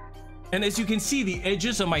 And as you can see, the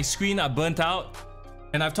edges of my screen are burnt out.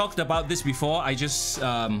 And I've talked about this before. I just,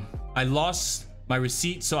 I lost my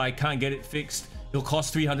receipt, so I can't get it fixed. It'll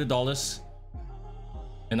cost $300.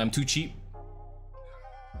 And I'm too cheap.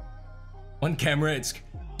 One camera, it's...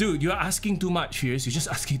 Dude, you're asking too much, Fierce. You're just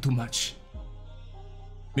asking too much.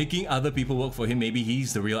 Making other people work for him, maybe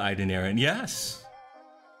he's the real Aiden Aaron. Yes.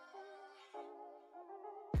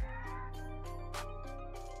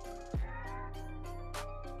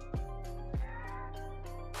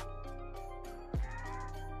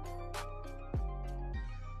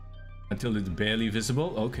 Until it's barely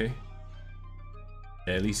visible? Okay.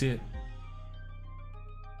 Barely see it.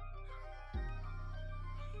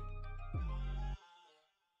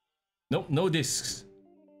 Nope, no discs.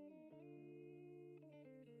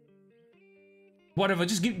 Whatever,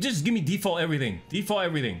 just give me default everything. Default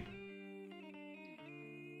everything.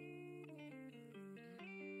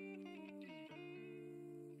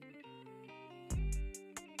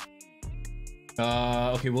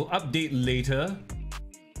 Okay, we'll update later.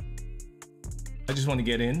 I just want to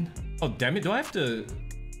get in. Oh, damn it. Do I have to...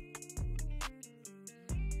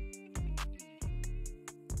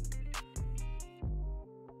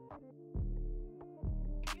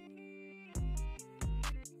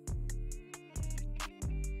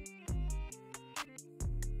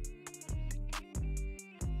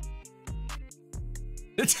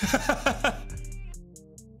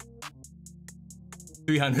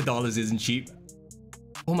 $300 isn't cheap.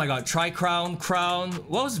 Oh my god, try crown.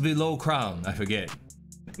 What was below crown? I forget.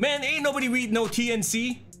 Man, ain't nobody read no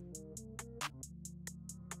TNC.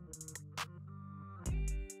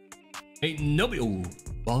 Ain't nobody. Oh,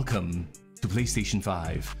 welcome to PlayStation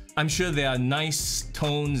 5. I'm sure there are nice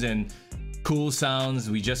tones and cool sounds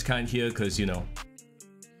we just can't hear because, you know.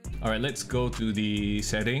 Alright, let's go to the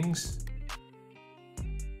settings.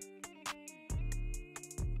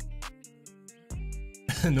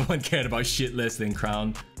 No one cared about shit less than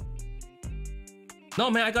crown.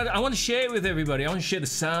 No man, I want to share it with everybody. I want to share the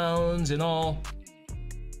sounds and all.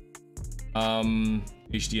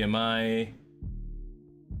 HDMI.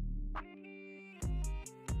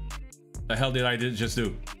 The hell did I just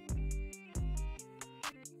do?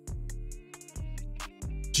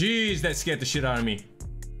 Jeez, that scared the shit out of me.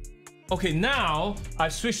 Okay, now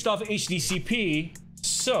I've switched off HDCP,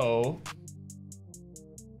 so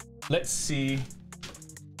let's see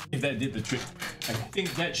if that did the trick. I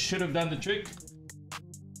think that should have done the trick.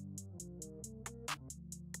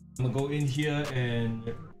 I'm gonna go in here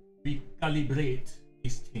and recalibrate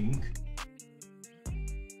this thing.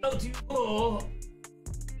 Out you go!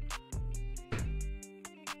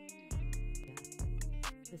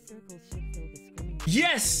 The circles should fill the screen.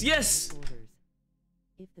 Yes, yes! Borders.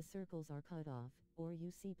 If the circles are cut off, or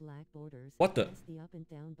you see black borders, What the? press the up and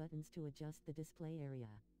down buttons to adjust the display area.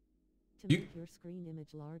 To You- make your screen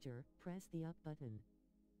image larger, press the up button.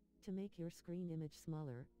 To make your screen image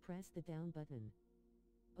smaller, press the down button.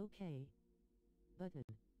 OK. Button.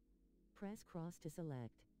 Press cross to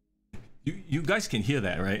select. You guys can hear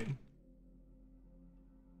that, right?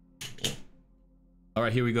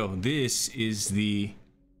 Alright, here we go. This is the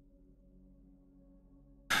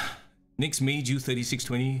Nick's made you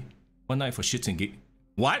 3620 one night for shits and gigs.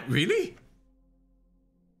 What? Really?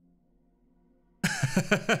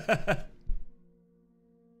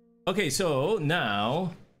 Okay, so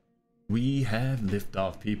now we have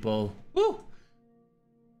liftoff, people. Woo!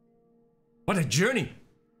 What a journey!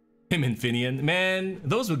 Him and Finian, man,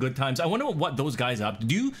 those were good times. I wonder what those guys are up to.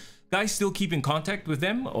 Do you guys still keep in contact with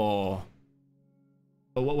them, or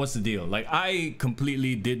what's the deal? Like, I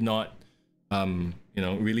completely did not, you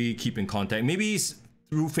know, really keep in contact. Maybe it's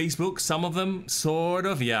through Facebook. Some of them, sort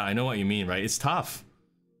of. Yeah, I know what you mean, right? It's tough.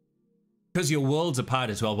 Because your world's apart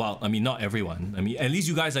as well. Well, I mean, not everyone. I mean, at least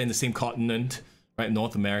you guys are in the same continent, right?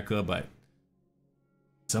 North America, but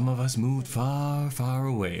some of us moved far, far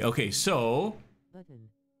away. Okay, so... Button.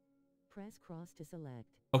 Press cross to select.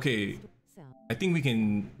 Okay, Sound. I think we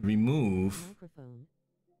can remove... Microphone.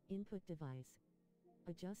 Input device.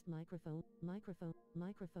 Adjust microphone.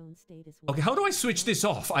 Microphone status. Okay, how do I switch this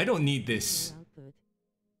off? I don't need this. Output.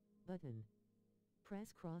 Button.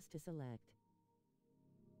 Press cross to select.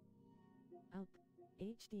 Out.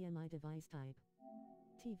 HDMI device type.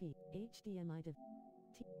 TV. HDMI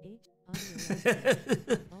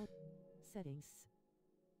audio. Settings.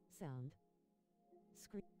 sound.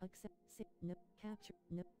 Screen accept no capture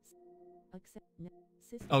no accept no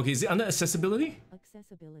system. Okay, is it under accessibility?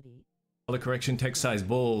 Accessibility. Color correction, text size,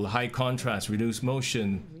 bold, high contrast, reduce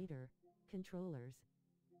motion. Reader. Controllers.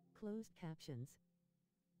 Closed captions.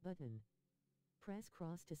 Button. Press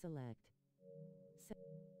cross to select.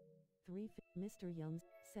 Mr. Young's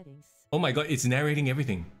settings. Oh my god, it's narrating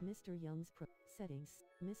everything. Mr. Young's settings.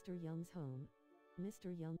 Mr. Young's home.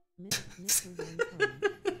 Mr. Young's home.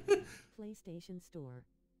 PlayStation Store.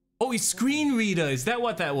 Oh, it's screen reader. Is that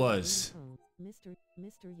what that was? Mr.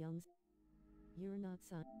 Young's. You're not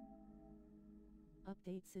signed.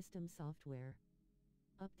 Update system software.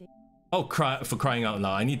 Update. Oh, for crying out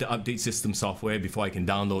loud. I need to update system software before I can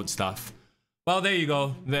download stuff. Well, there you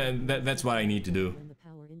go. That's what I need to do. The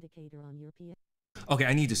power indicator on your PS. Okay,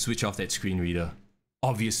 I need to switch off that screen reader.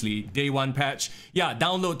 Obviously, day one patch. Yeah,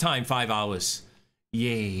 download time 5 hours.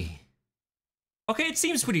 Yay. Okay, it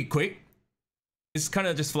seems pretty quick. It's kind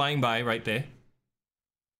of just flying by right there.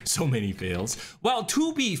 So many fails. Well,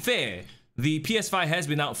 to be fair, the PS5 has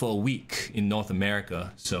been out for a week in North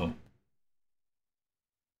America, so...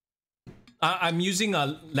 I'm using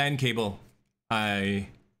a LAN cable. I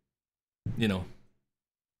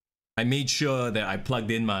made sure that I plugged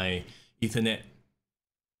in my Ethernet.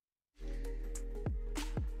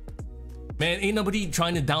 Man, ain't nobody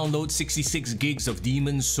trying to download 66 gigs of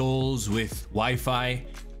Demon Souls with Wi-Fi.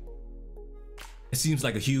 It seems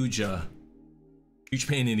like a huge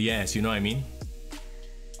pain in the ass, you know what I mean?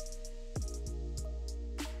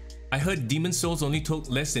 I heard Demon Souls only took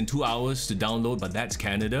less than 2 hours to download, but that's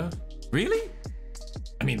Canada. Really?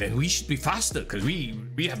 I mean, then we should be faster because we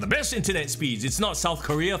have the best internet speeds. It's not South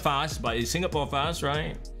Korea fast, but it's Singapore fast,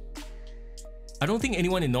 right? I don't think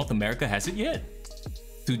anyone in North America has it yet.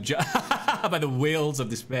 By the whales of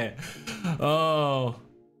despair. Oh,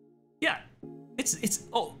 yeah.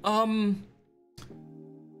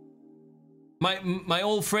 My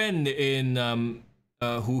old friend in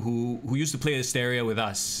who used to play Asteria with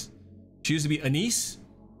us. She used to be Anise.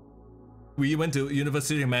 We went to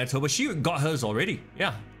University of Manitoba. She got hers already.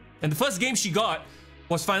 Yeah. And the first game she got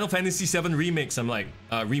was Final Fantasy VII Remix. I'm like,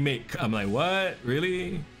 remake. I'm like, what?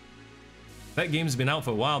 Really? That game's been out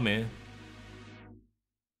for a while, man.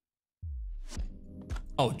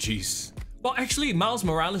 Oh, jeez. Well, actually, Miles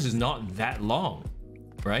Morales is not that long,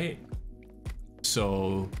 right?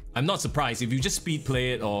 So I'm not surprised if you just speed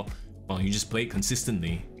play it or you just play it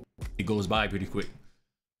consistently. It goes by pretty quick.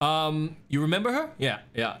 You remember her? Yeah.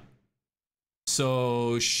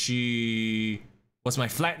 So she was my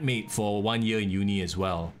flatmate for 1 year in uni as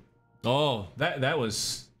well. Oh, that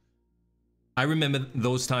was... I remember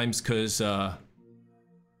those times because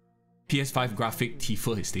PS5 graphic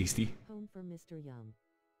Tifa is tasty. Home for Mr. Young.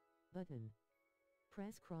 Button.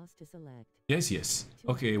 Press cross to select. Yes.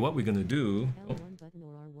 Okay, what we're gonna do... L1 button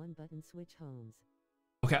or R1 button switch homes.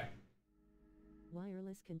 Okay.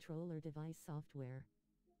 Wireless controller device software.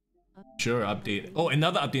 Sure, update. Oh,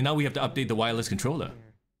 another update. Now we have to update the wireless controller.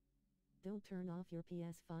 Don't turn off your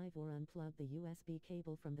PS5 or unplug the USB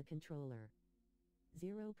cable from the controller.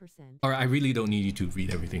 0%. Alright, I really don't need you to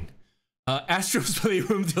read everything. Astro's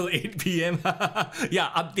Playroom till 8 PM. Yeah,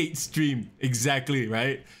 update stream. Exactly,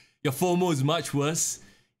 right? Your FOMO is much worse.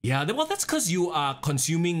 Yeah, well, that's because you are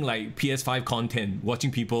consuming like PS5 content,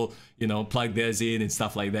 watching people, plug theirs in and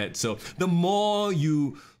stuff like that. So the more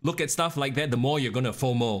you look at stuff like that, the more you're gonna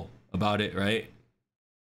FOMO about it, right?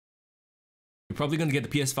 You're probably gonna get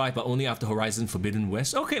the PS5, but only after Horizon Forbidden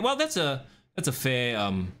West. Okay, well, that's a fair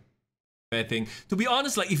thing. To be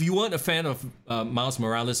honest, like if you weren't a fan of Miles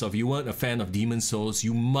Morales or if you weren't a fan of Demon Souls,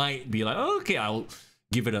 you might be like, oh, okay, I'll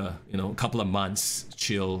give it a couple of months,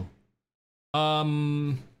 chill.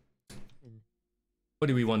 What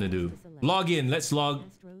do we want to do? Log in. Let's log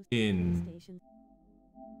in.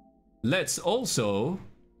 Let's also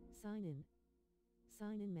sign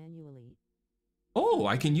in manually. Oh,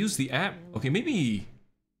 I can use the app. Okay, maybe.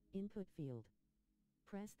 Input field.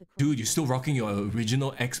 Press the Dude, you're still rocking your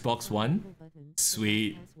original Xbox One?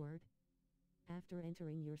 Sweet.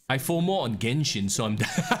 I FOMO on Genshin, so I'm...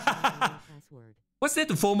 What's there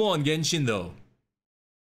to FOMO on Genshin, though?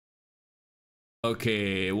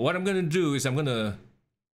 Okay, what I'm gonna do is I'm gonna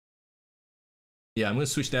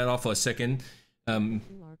switch that off for a second.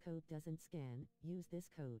 QR code doesn't scan. Use this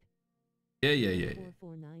code. Yeah.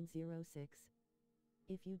 44906.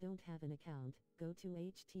 If you don't have an account, go to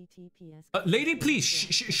https. Lady, please,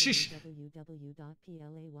 shh.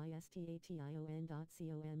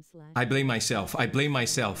 I blame myself.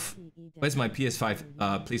 Where's my PS5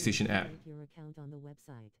 PlayStation app? Your account on the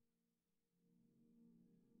website.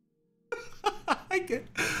 I can't.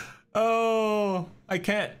 Oh, I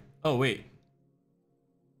can't. Oh, wait.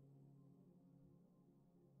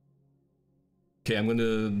 Okay, I'm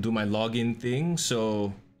gonna do my login thing.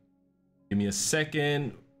 So give me a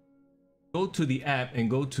second. Go to the app and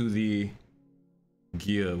go to the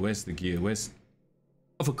gear. Where's the gear? Where's...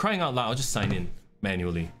 Oh, for crying out loud, I'll just sign in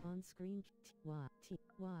manually. On screen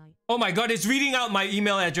Oh my god, it's reading out my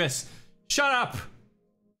email address. Shut up.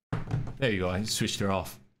 There you go, I switched her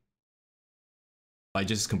off. By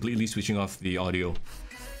just completely switching off the audio.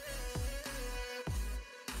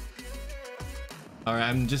 Alright,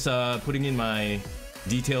 I'm just putting in my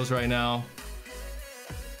details right now.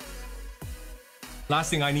 Last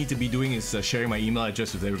thing I need to be doing is sharing my email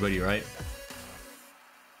address with everybody, right?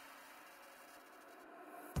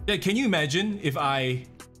 Yeah, can you imagine if I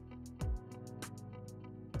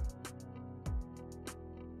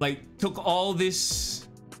like took all these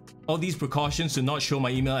precautions to not show my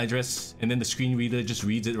email address, and then the screen reader just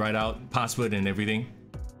reads it right out, password and everything?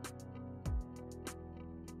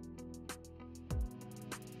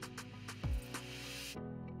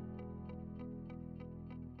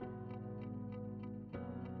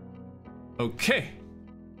 Okay.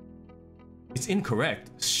 It's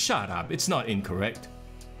incorrect. Shut up. It's not incorrect.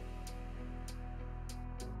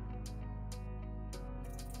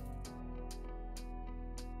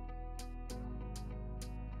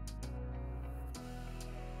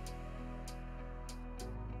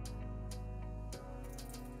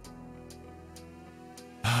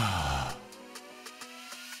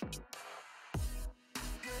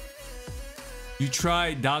 You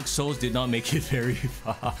tried Dark Souls, did not make it very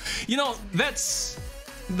far. You know, that's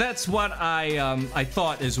what I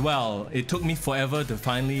thought as well. It took me forever to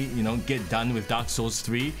finally, you know, get done with Dark Souls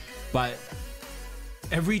 3, but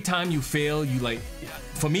every time you fail, you like,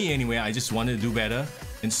 for me anyway, I just wanted to do better,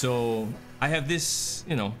 and so I have this,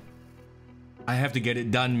 you know, I have to get it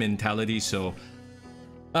done mentality. So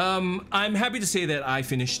I'm happy to say that I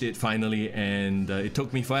finished it finally, and it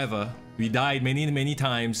took me forever. We died many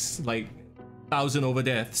times, like 1,000 over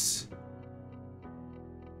deaths,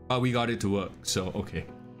 but we got it to work. So okay,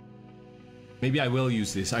 maybe I will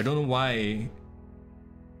use this. I don't know why.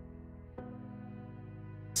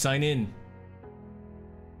 Sign in.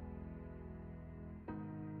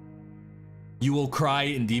 You will cry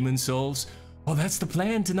in Demon Souls. Oh, that's the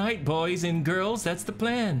plan tonight, boys and girls. That's the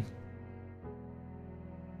plan.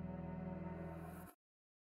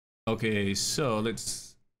 Okay, so let's...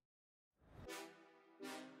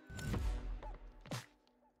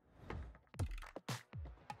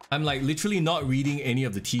 I'm like literally not reading any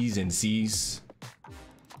of the T's and C's,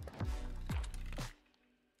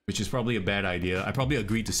 which is probably a bad idea. I probably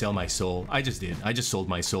agreed to sell my soul. I just did. I just sold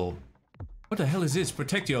my soul. What the hell is this?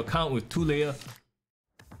 Protect your account with 2-layer.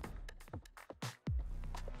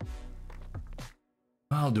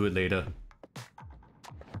 I'll do it later.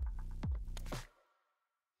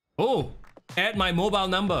 Oh, add my mobile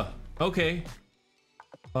number. Okay.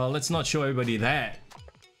 Well, let's not show everybody that.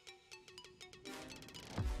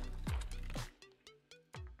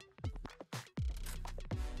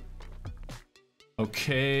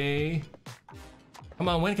 Okay. Come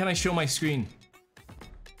on, when can I show my screen?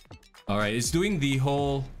 Alright, it's doing the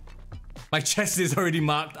whole... My chest is already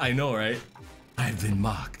marked, I know, right? I've been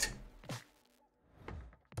marked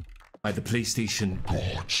by the PlayStation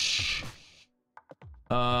gods.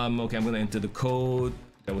 Okay, I'm gonna enter the code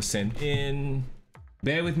that was sent in.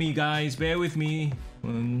 Bear with me, guys, bear with me.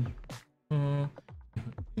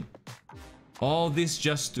 All this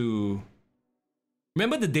just to...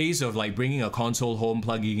 Remember the days of like bringing a console home,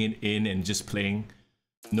 plugging it in and just playing?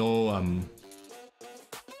 No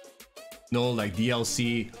like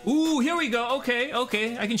DLC. Ooh, here we go. Okay,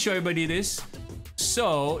 okay, I can show everybody this.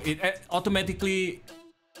 So it automatically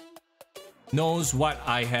knows what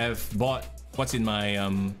I have bought, what's in my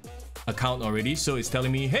account already. So it's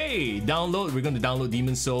telling me, hey, download. We're going to download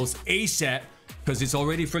Demon Souls ASAP because it's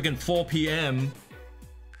already freaking 4 p.m.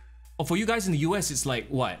 Oh, for you guys in the US, it's like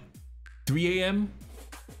what? 3 a.m.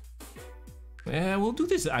 Yeah, we'll do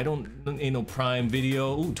this. I don't ain't no Prime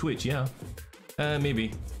Video. Ooh, Twitch, yeah.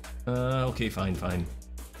 Maybe. Okay, fine.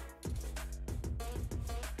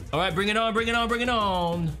 All right, bring it on, bring it on, bring it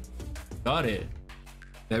on. Got it.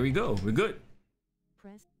 There we go. We're good.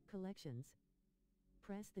 Press collections.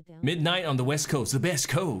 Press the down Midnight on the West Coast, the best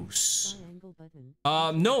coast. triangle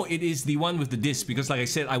button. No, it is the one with the disc, because like I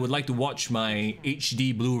said, I would like to watch my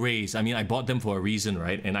HD Blu-rays. I mean, I bought them for a reason,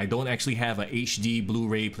 right? And I don't actually have a HD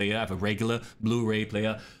Blu-ray player. I have a regular Blu-ray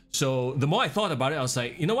player. So the more I thought about it, I was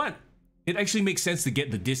like, you know what? It actually makes sense to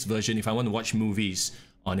get the disc version if I want to watch movies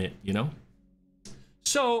on it, you know?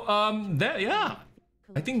 So, yeah.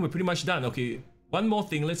 I think we're pretty much done. Okay, one more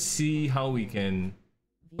thing. Let's see how we can...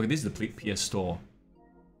 Okay, this is the PS Store.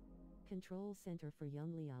 Control Center for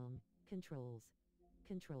Young Liang. Controls.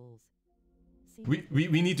 Controls.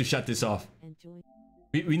 We need to shut this off. And join.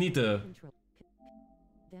 We need to. Control.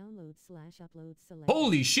 Download / upload select.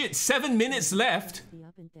 Holy shit! 7 minutes left. The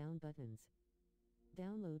up and down buttons.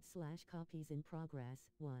 Download / copies in progress.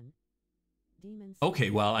 1. Demons. Okay,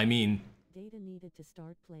 well, I mean, Data needed to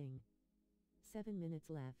start playing. 7 minutes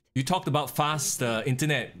left. you talked about fast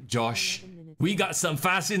internet, Josh. We got some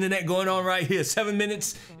fast internet going on right here. 7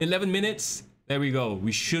 minutes, 11 minutes. There we go.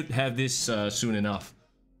 We should have this soon enough.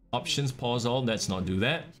 Options, pause all. Let's not do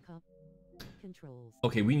that. Controls.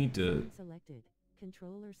 Okay, we need to. Selected.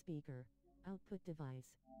 Controller speaker. Output device.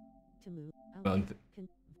 To move. Well, Output.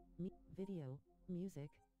 Video. Music.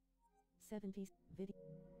 70s. Video.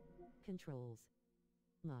 Controls.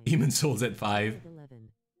 Mic. Demon Souls at 5. 11.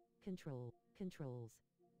 Controls. Controls.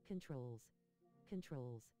 Controls.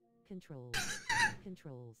 Controls. Controls.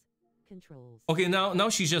 Controls. Okay, now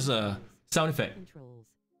she's just a sound effect. Controls.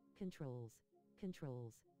 Controls.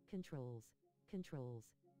 Controls. Controls. Controls.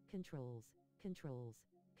 Controls. Controls.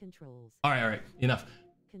 Controls. All right, enough.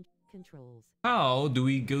 Controls. How do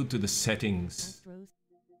we go to the settings? Astros.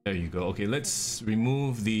 There you go. Okay, let's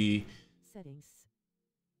remove the. Settings.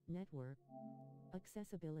 Network.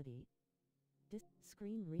 Accessibility.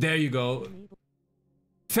 Screen reader. There you go. Enable.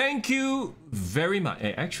 Thank you very much.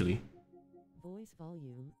 Actually, Voice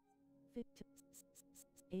volume.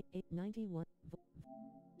 91.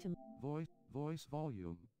 Voice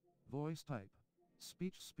volume. Voice type.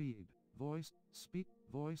 Speech speed. Voice speak.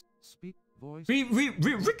 Voice speak. Voice.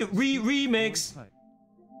 remix.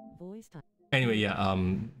 Voice type. Anyway, yeah.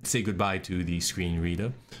 Say goodbye to the screen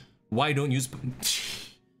reader. Why don't you?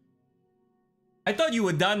 I thought you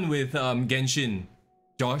were done with Genshin,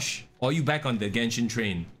 Josh. Or are you back on the Genshin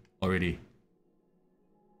train already?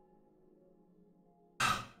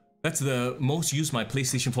 That's the most use my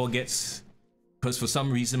PlayStation 4 gets. Because for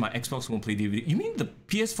some reason my Xbox won't play DVD. You mean the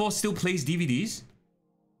PS4 still plays DVDs?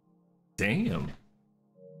 Damn.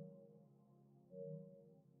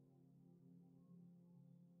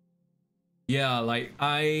 Yeah, like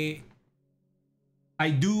I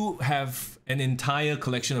do have an entire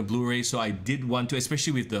collection of Blu-rays, so I did want to,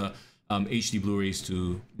 especially with the HD Blu-rays,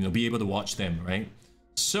 to be able to watch them, right?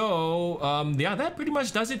 So yeah, that pretty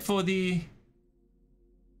much does it for the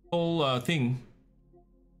whole thing.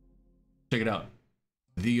 Check it out.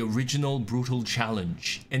 The original Brutal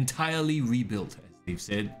Challenge, entirely rebuilt, as they've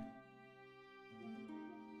said.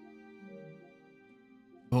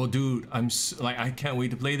 Oh, dude, I can't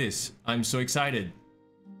wait to play this. I'm so excited.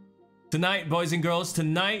 Tonight, boys and girls,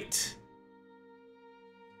 tonight,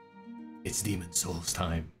 it's Demon Souls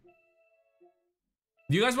time.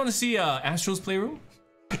 Do you guys want to see Astro's Playroom?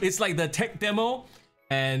 It's like the tech demo,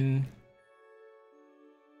 and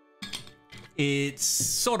it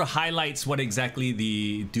sort of highlights what exactly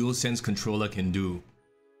the DualSense controller can do.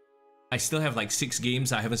 I still have like 6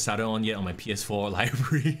 games I haven't started on yet on my PS4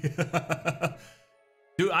 library.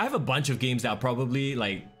 Dude, I have a bunch of games that I'll probably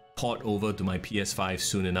like port over to my PS5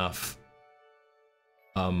 soon enough.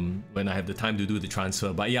 When I have the time to do the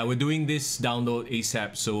transfer. But yeah, we're doing this download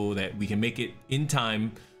ASAP so that we can make it in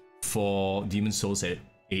time for Demon Souls at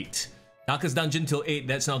 8. Darkest Dungeon till 8,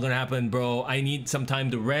 that's not gonna happen, bro. I need some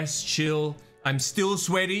time to rest, chill. I'm still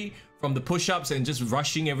sweaty from the push-ups and just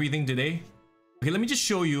rushing everything today. Okay, let me just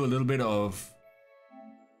show you a little bit of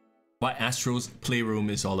what Astro's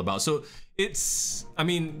Playroom is all about. So it's, I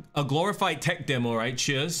mean, a glorified tech demo, right?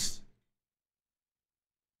 Cheers.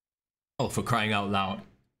 Oh, for crying out loud.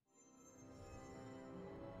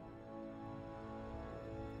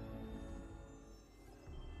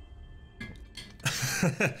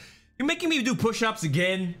 You're making me do push-ups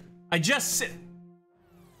again. I just said.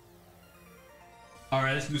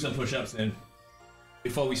 Alright, let's do some push-ups then.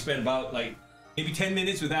 Before we spend about like maybe 10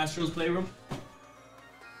 minutes with Astro's Playroom.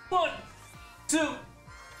 1, 2,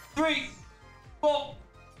 3, 4,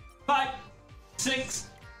 5, 6,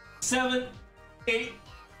 7, 8,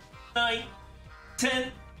 9,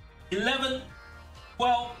 10, 11,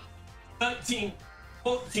 12, 13,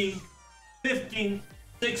 14, 15,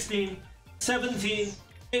 16, 17,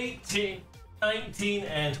 18, 19,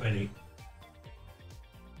 and 20.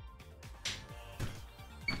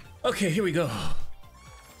 Okay, here we go.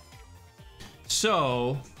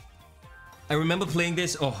 So, I remember playing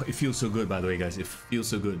this. Oh, it feels so good, by the way, guys. It feels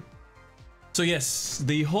so good. So yes,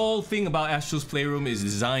 the whole thing about Astro's Playroom is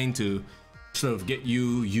designed to sort of get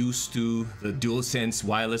you used to the DualSense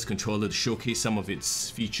wireless controller to showcase some of its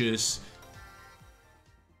features.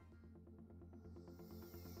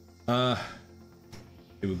 Here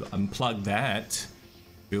we go. Unplug that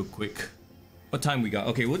real quick. What time we got?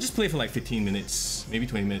 Okay, we'll just play for like 15 minutes, maybe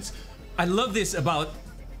 20 minutes. I love this about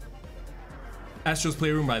Astro's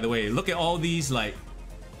Playroom, by the way. Look at all these like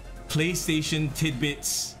PlayStation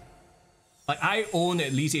tidbits. Like I own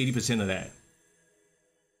at least 80% of that.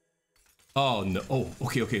 Oh no. Oh,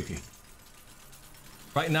 okay.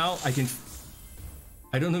 Right now I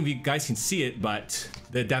don't know if you guys can see it, but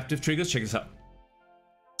the adaptive triggers, check this out.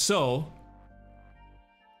 So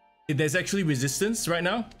there's actually resistance right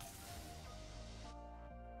now.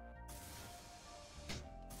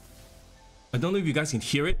 I don't know if you guys can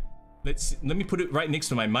hear it. Let me put it right next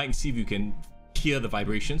to my mic and see if you can hear the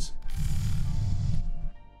vibrations.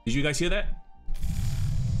 Did you guys hear that?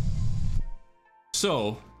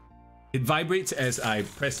 So it vibrates as I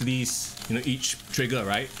press these, you know, each trigger,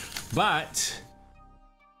 right? But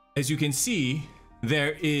as you can see,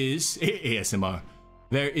 there is ASMR.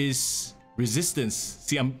 There is resistance.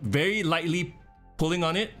 See, I'm very lightly pulling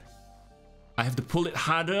on it. I have to pull it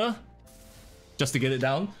harder just to get it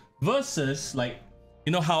down. Versus, like,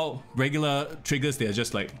 you know how regular triggers, they're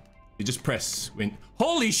just like, you just press when.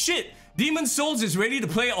 Holy shit! Demon Souls is ready to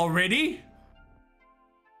play already?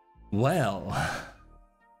 Well.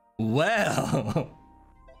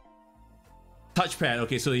 Touchpad.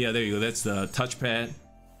 Okay, so yeah, there you go. That's the touchpad.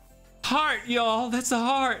 Heart, y'all. That's the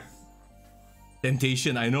heart.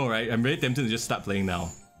 Temptation, I know, right? I'm very tempted to just start playing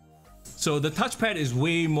now. So the touchpad is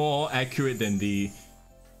way more accurate than the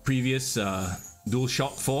previous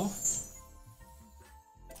DualShock 4.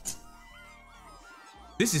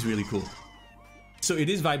 This is really cool. So it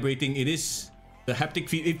is vibrating. It is the haptic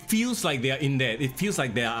feel. It feels like they are in there. It feels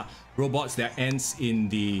like there are robots, there are ants in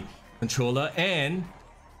the controller, and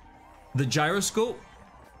the gyroscope,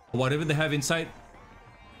 whatever they have inside,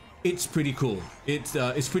 it's pretty cool.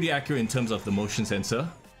 It's pretty accurate in terms of the motion sensor.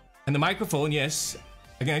 And the microphone, yes,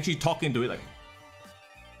 I can actually talk into it like.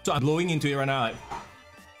 So I'm blowing into it right now. Like,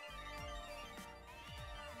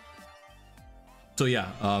 so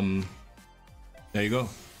yeah, there you go.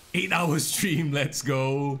 8-hour stream. Let's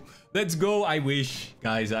go. Let's go. I wish,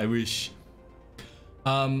 guys. I wish.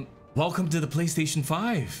 Welcome to the PlayStation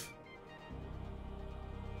 5.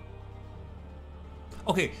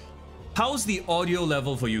 Okay, how's the audio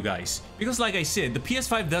level for you guys? Because like I said, the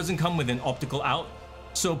PS5 doesn't come with an optical out.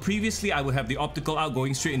 So previously I would have the optical out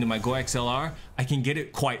going straight into my Go XLR. I can get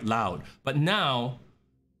it quite loud. But now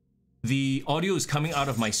the audio is coming out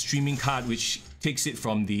of my streaming card, which takes it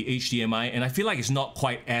from the HDMI, and I feel like it's not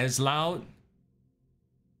quite as loud.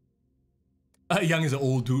 Young is an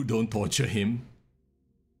old dude, don't torture him.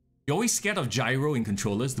 You're always scared of gyro in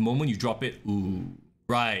controllers. The moment you drop it, ooh.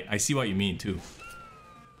 Right, I see what you mean too.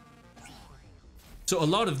 So a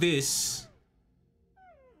lot of this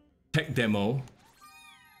tech demo,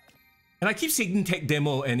 and I keep saying tech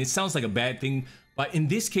demo and it sounds like a bad thing, but in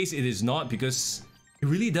this case it is not, because it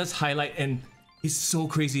really does highlight, and it's so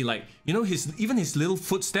crazy. Like, you know, even his little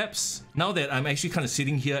footsteps, now that I'm actually kind of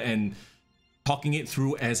sitting here and talking it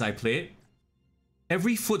through as I play it,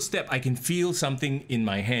 every footstep I can feel something in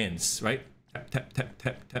my hands, right? Tap, tap, tap,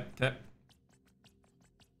 tap, tap, tap.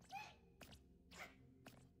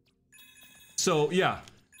 So yeah,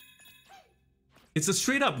 it's a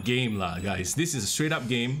straight up game lah, guys. This is a straight up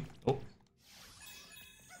game. Oh.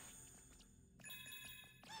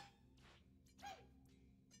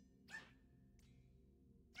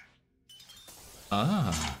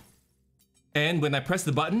 Ah. And when I press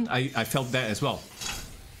the button, I felt that as well.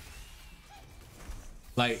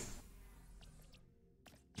 Like,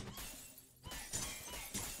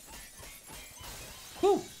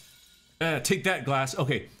 whoo! Take that, glass.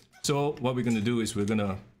 Okay, so what we're gonna do is we're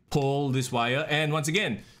gonna pull this wire, and once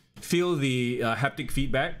again, feel the haptic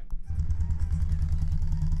feedback.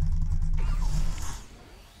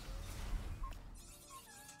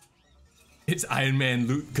 It's Iron Man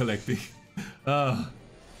loot collecting.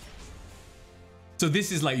 So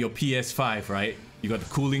this is like your PS5, right? You got the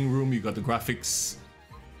cooling room, you got the graphics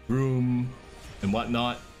room, and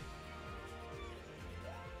whatnot.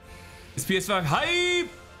 It's PS5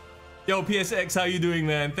 hype! Yo, PSX, how you doing,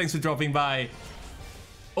 man? Thanks for dropping by.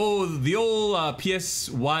 Oh, the old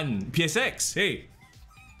PS1, PSX, hey.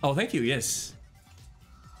 Oh, thank you, yes.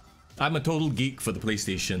 I'm a total geek for the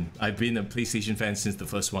PlayStation. I've been a PlayStation fan since the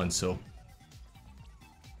first one, so.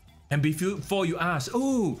 And before you ask,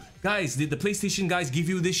 oh, guys, did the PlayStation guys give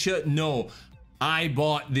you this shirt? No, I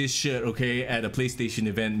bought this shirt, okay, at a PlayStation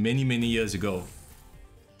event many, many years ago.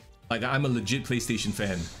 Like, I'm a legit PlayStation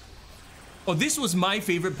fan. Oh, this was my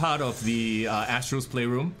favorite part of the Astro's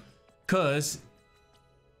Playroom, because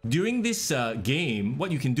during this game, what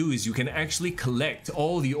you can do is you can actually collect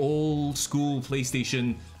all the old school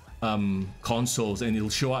PlayStation consoles, and it'll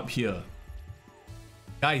show up here.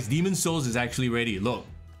 Guys, Demon Souls is actually ready. Look,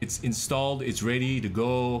 it's installed, it's ready to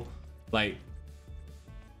go. Like,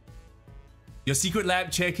 your secret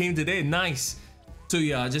lab chair came today. Nice. So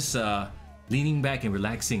yeah, just leaning back and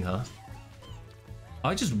relaxing, huh?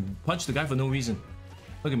 I just punched the guy for no reason.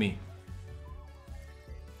 Look at me.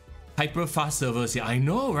 Hyper fast servers. Yeah, I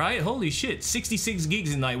know, right? Holy shit. 66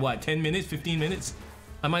 gigs in like what? 10 minutes? 15 minutes?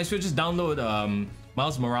 I might as well just download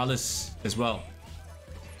Miles Morales as well.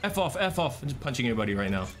 F off, F off. I'm just punching everybody right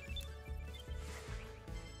now.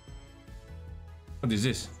 What is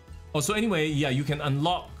this? Oh, so anyway, yeah, you can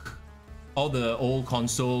unlock all the old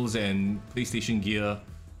consoles and PlayStation gear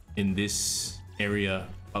in this area,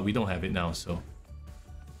 but we don't have it now, so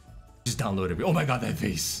just download it. Oh my god, that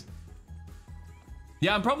face.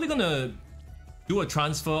 Yeah, I'm probably gonna do a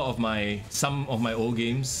transfer of some of my old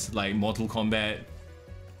games like Mortal Kombat,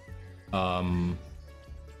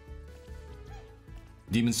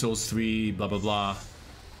 Demon Souls 3, blah blah blah.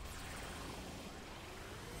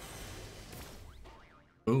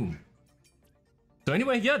 Boom. So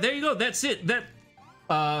anyway, yeah, there you go. That's it. That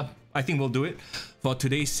I think we'll do it for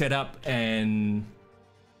today's setup and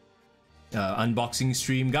unboxing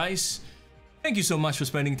stream, guys. Thank you so much for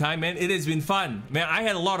spending time, man. It has been fun, man. I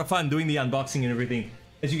had a lot of fun doing the unboxing and everything.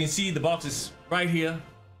 As you can see, the box is right here,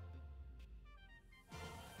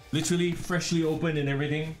 literally freshly opened and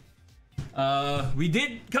everything. We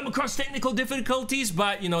did come across technical difficulties,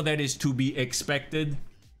 but you know, that is to be expected.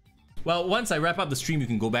 Well, once I wrap up the stream, you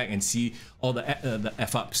can go back and see all the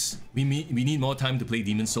F-ups. We need more time to play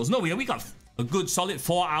Demon Souls. No, we got a good solid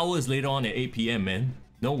 4 hours later on at 8 PM, man.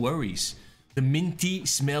 No worries. The minty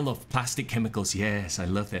smell of plastic chemicals. Yes, I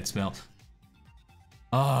love that smell.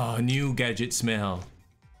 Oh, new gadget smell.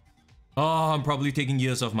 Oh, I'm probably taking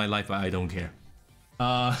years off my life, but I don't care.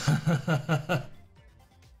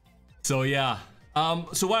 So yeah.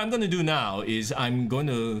 So what I'm gonna do now is I'm going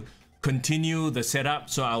to continue the setup.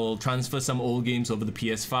 So I will transfer some old games over the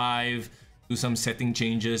PS5, do some setting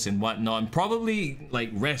changes and whatnot, and probably like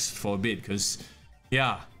rest for a bit, because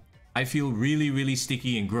yeah, I feel really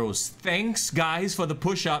sticky and gross. Thanks guys for the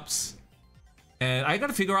push-ups. And I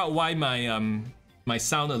gotta figure out why my my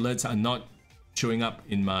sound alerts are not showing up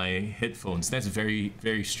in my headphones. That's very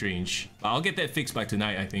strange. But I'll get that fixed by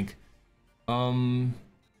tonight, I think. I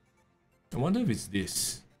wonder if it's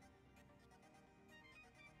this.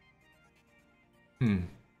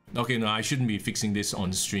 Okay, no, I shouldn't be fixing this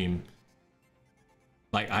on stream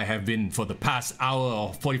like I have been for the past hour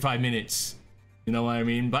or 45 minutes. You know what I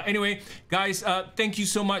mean? But anyway, guys, thank you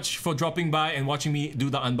so much for dropping by and watching me do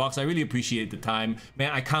the unbox. I really appreciate the time.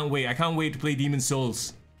 Man, I can't wait. I can't wait to play Demon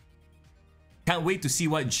Souls. Can't wait to see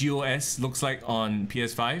what GOS looks like on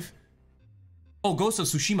PS5. Oh, Ghost of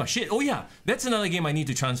Tsushima. Shit. Oh yeah, that's another game I need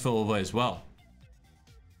to transfer over as well.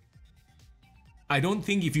 I don't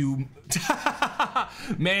think if you...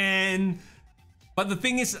 Man. But the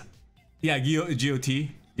thing is... Yeah,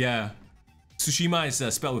 G-O-T. Yeah. Tsushima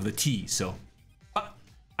is spelled with a T, so...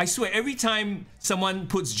 I swear, every time someone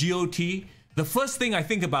puts G-O-T, the first thing I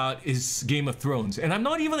think about is Game of Thrones. And I'm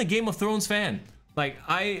not even a Game of Thrones fan. Like,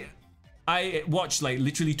 I watched like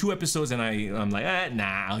literally 2 episodes and I'm like,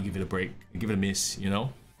 nah, I'll give it a break. I'll give it a miss, you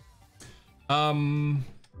know?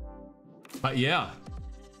 But yeah.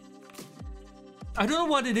 I don't know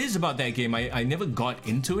what it is about that game. I never got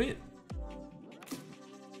into it.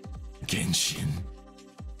 Genshin.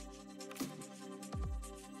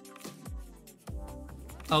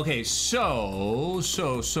 Okay, so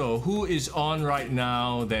who is on right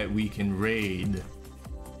now that we can raid?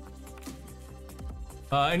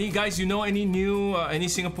 Any guys you know, any new, any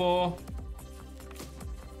Singapore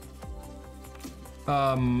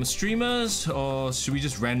streamers, or should we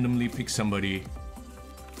just randomly pick somebody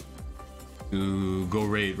to go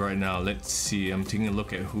raid right now? Let's see. I'm taking a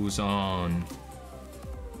look at who's on.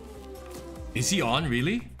 Is he on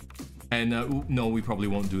really? And no, we probably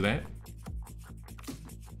won't do that.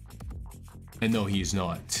 And no, he is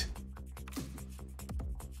not.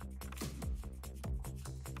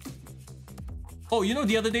 Oh, you know,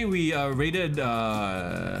 the other day we raided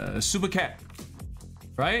Super Cat,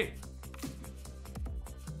 right?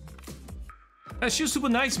 She was super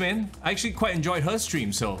nice, man. I actually quite enjoyed her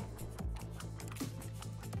stream, so.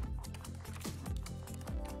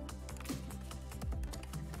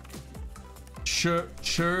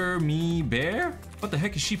 Me Bear? What the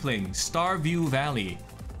heck is she playing? Starview Valley.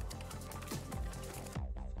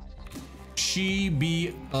 She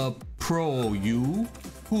be a pro, you?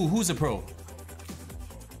 Who's a pro?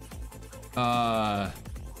 But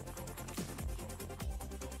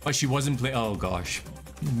she wasn't playing. Oh gosh,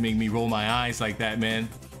 make me roll my eyes like that, man.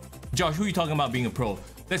 Josh, who are you talking about being a pro?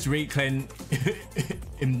 Let's raid clan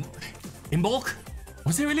Imbolc?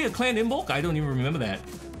 Was there really a clan Imbolc? I don't even remember that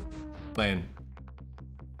clan.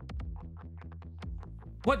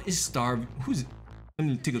 What is Star? Who's? Let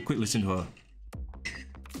me take a quick listen to her.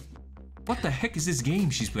 What the heck is this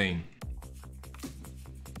game she's playing?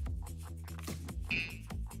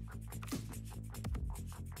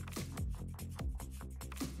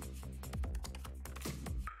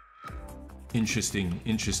 Interesting,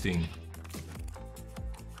 interesting.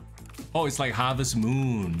 Oh, it's like Harvest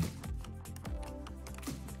Moon.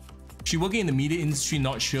 She working in the media industry,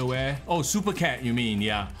 not sure where. Oh, Super Cat, you mean?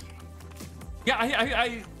 Yeah.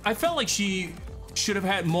 Yeah, I felt like she should have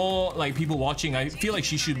had more like people watching. I feel like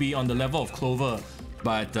she should be on the level of Clover,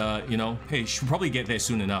 but you know, hey, she'll probably get there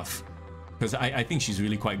soon enough because I think she's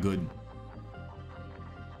really quite good.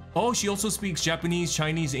 Oh, she also speaks Japanese,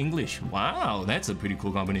 Chinese, English. Wow, that's a pretty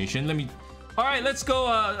cool combination. Let me. All right, let's go.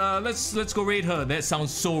 Let's go raid her. That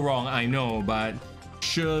sounds so wrong, I know, but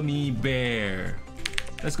Shermie Bear.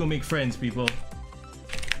 Let's go make friends, people.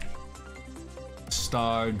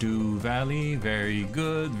 Stardew Valley, very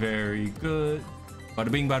good, very good.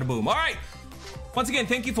 Bada bing, bada boom. All right. Once again,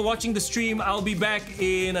 thank you for watching the stream. I'll be back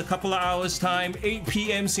in a couple of hours' time, 8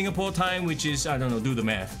 p.m. Singapore time, which is, I don't know, do the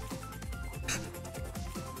math.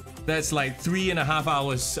 That's like 3.5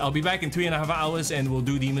 hours. I'll be back in 3.5 hours and we'll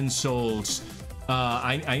do Demon's Souls.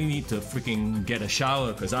 I need to freaking get a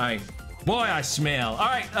shower because boy, I smell. All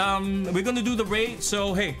right, we're gonna do the raid.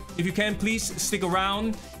 So hey, if you can, please stick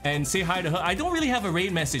around and say hi to her. I don't really have a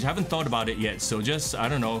raid message. I haven't thought about it yet. So just, I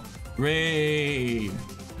don't know, raid.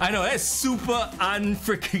 I know, that's super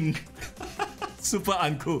unfreaking, super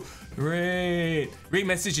uncool. Raid. Raid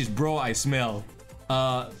message is bro, I smell.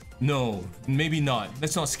 No, maybe not.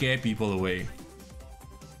 Let's not scare people away.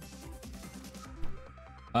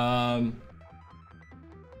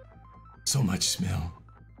 So much smell.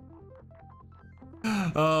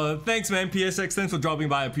 Thanks man, PSX, thanks for dropping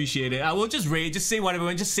by, I appreciate it. I will just raid, just say whatever,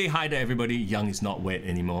 and just say hi to everybody. Young is not wet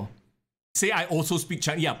anymore. Say I also speak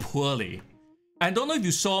Chinese, yeah, poorly. I don't know if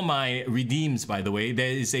you saw my redeems, by the way.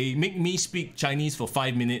 There is a make me speak Chinese for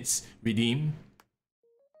 5 minutes redeem.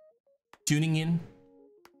 Tuning in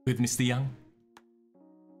with Mr. Young.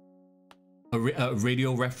 A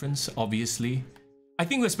radio reference, obviously. I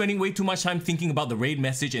think we're spending way too much time thinking about the raid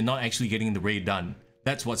message and not actually getting the raid done.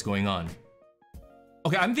 That's what's going on.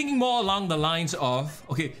 Okay, I'm thinking more along the lines of,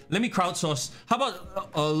 okay, let me crowdsource. How about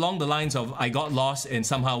along the lines of I got lost and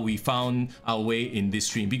somehow we found our way in this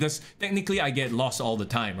stream? Because technically I get lost all the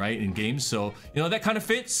time, right, in games. So, you know, that kind of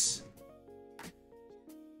fits.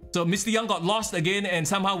 So Mr. Young got lost again and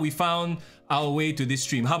somehow we found our way to this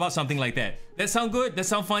stream. How about something like that? That sound good? That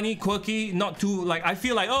sound funny, quirky, not too like, I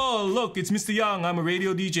feel like, oh, look, it's Mr. Young, I'm a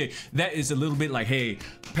radio DJ. That is a little bit like, hey,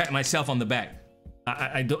 pat myself on the back.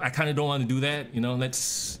 I kind of don't want to do that, you know.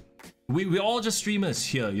 We're all just streamers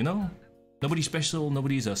here, you know. Nobody's special,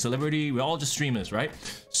 nobody's a celebrity. We're all just streamers, right?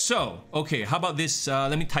 So, okay, how about this?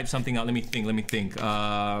 Let me type something out. Let me think.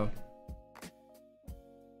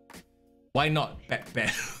 Why not?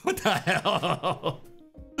 Bet. What the hell?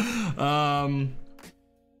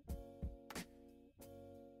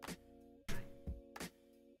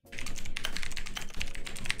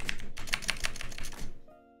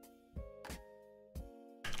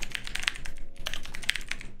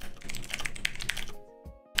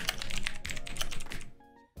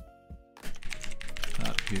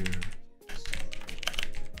 Here.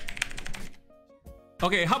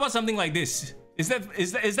 Okay, how about something like this? Is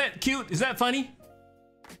that cute? Is that funny?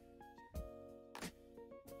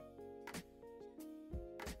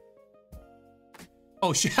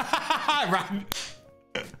 Oh shit!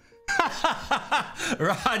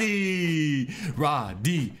 Roddy.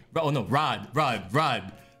 Oh no, Rod.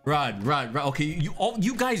 Okay,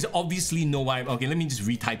 you guys obviously know why. Okay, let me just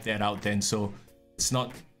retype that out then, so it's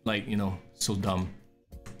not like, you know, so dumb.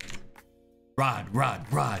 Rod.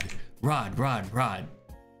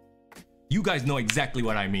 You guys know exactly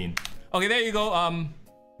what I mean. Okay, there you go.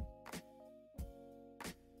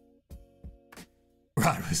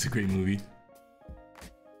 Rod was a great movie.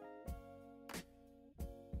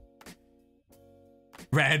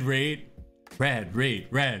 Rad raid. You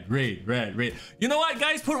know what,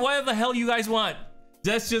 guys? Put whatever the hell you guys want.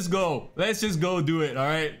 Let's just go do it, all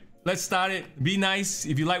right? Let's start it. Be nice.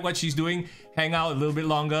 If you like what she's doing, hang out a little bit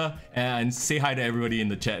longer and say hi to everybody in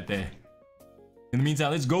the chat there. In the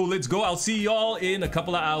meantime, let's go. I'll see y'all in a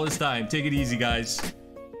couple of hours time. Take it easy, guys.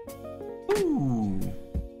 Ooh.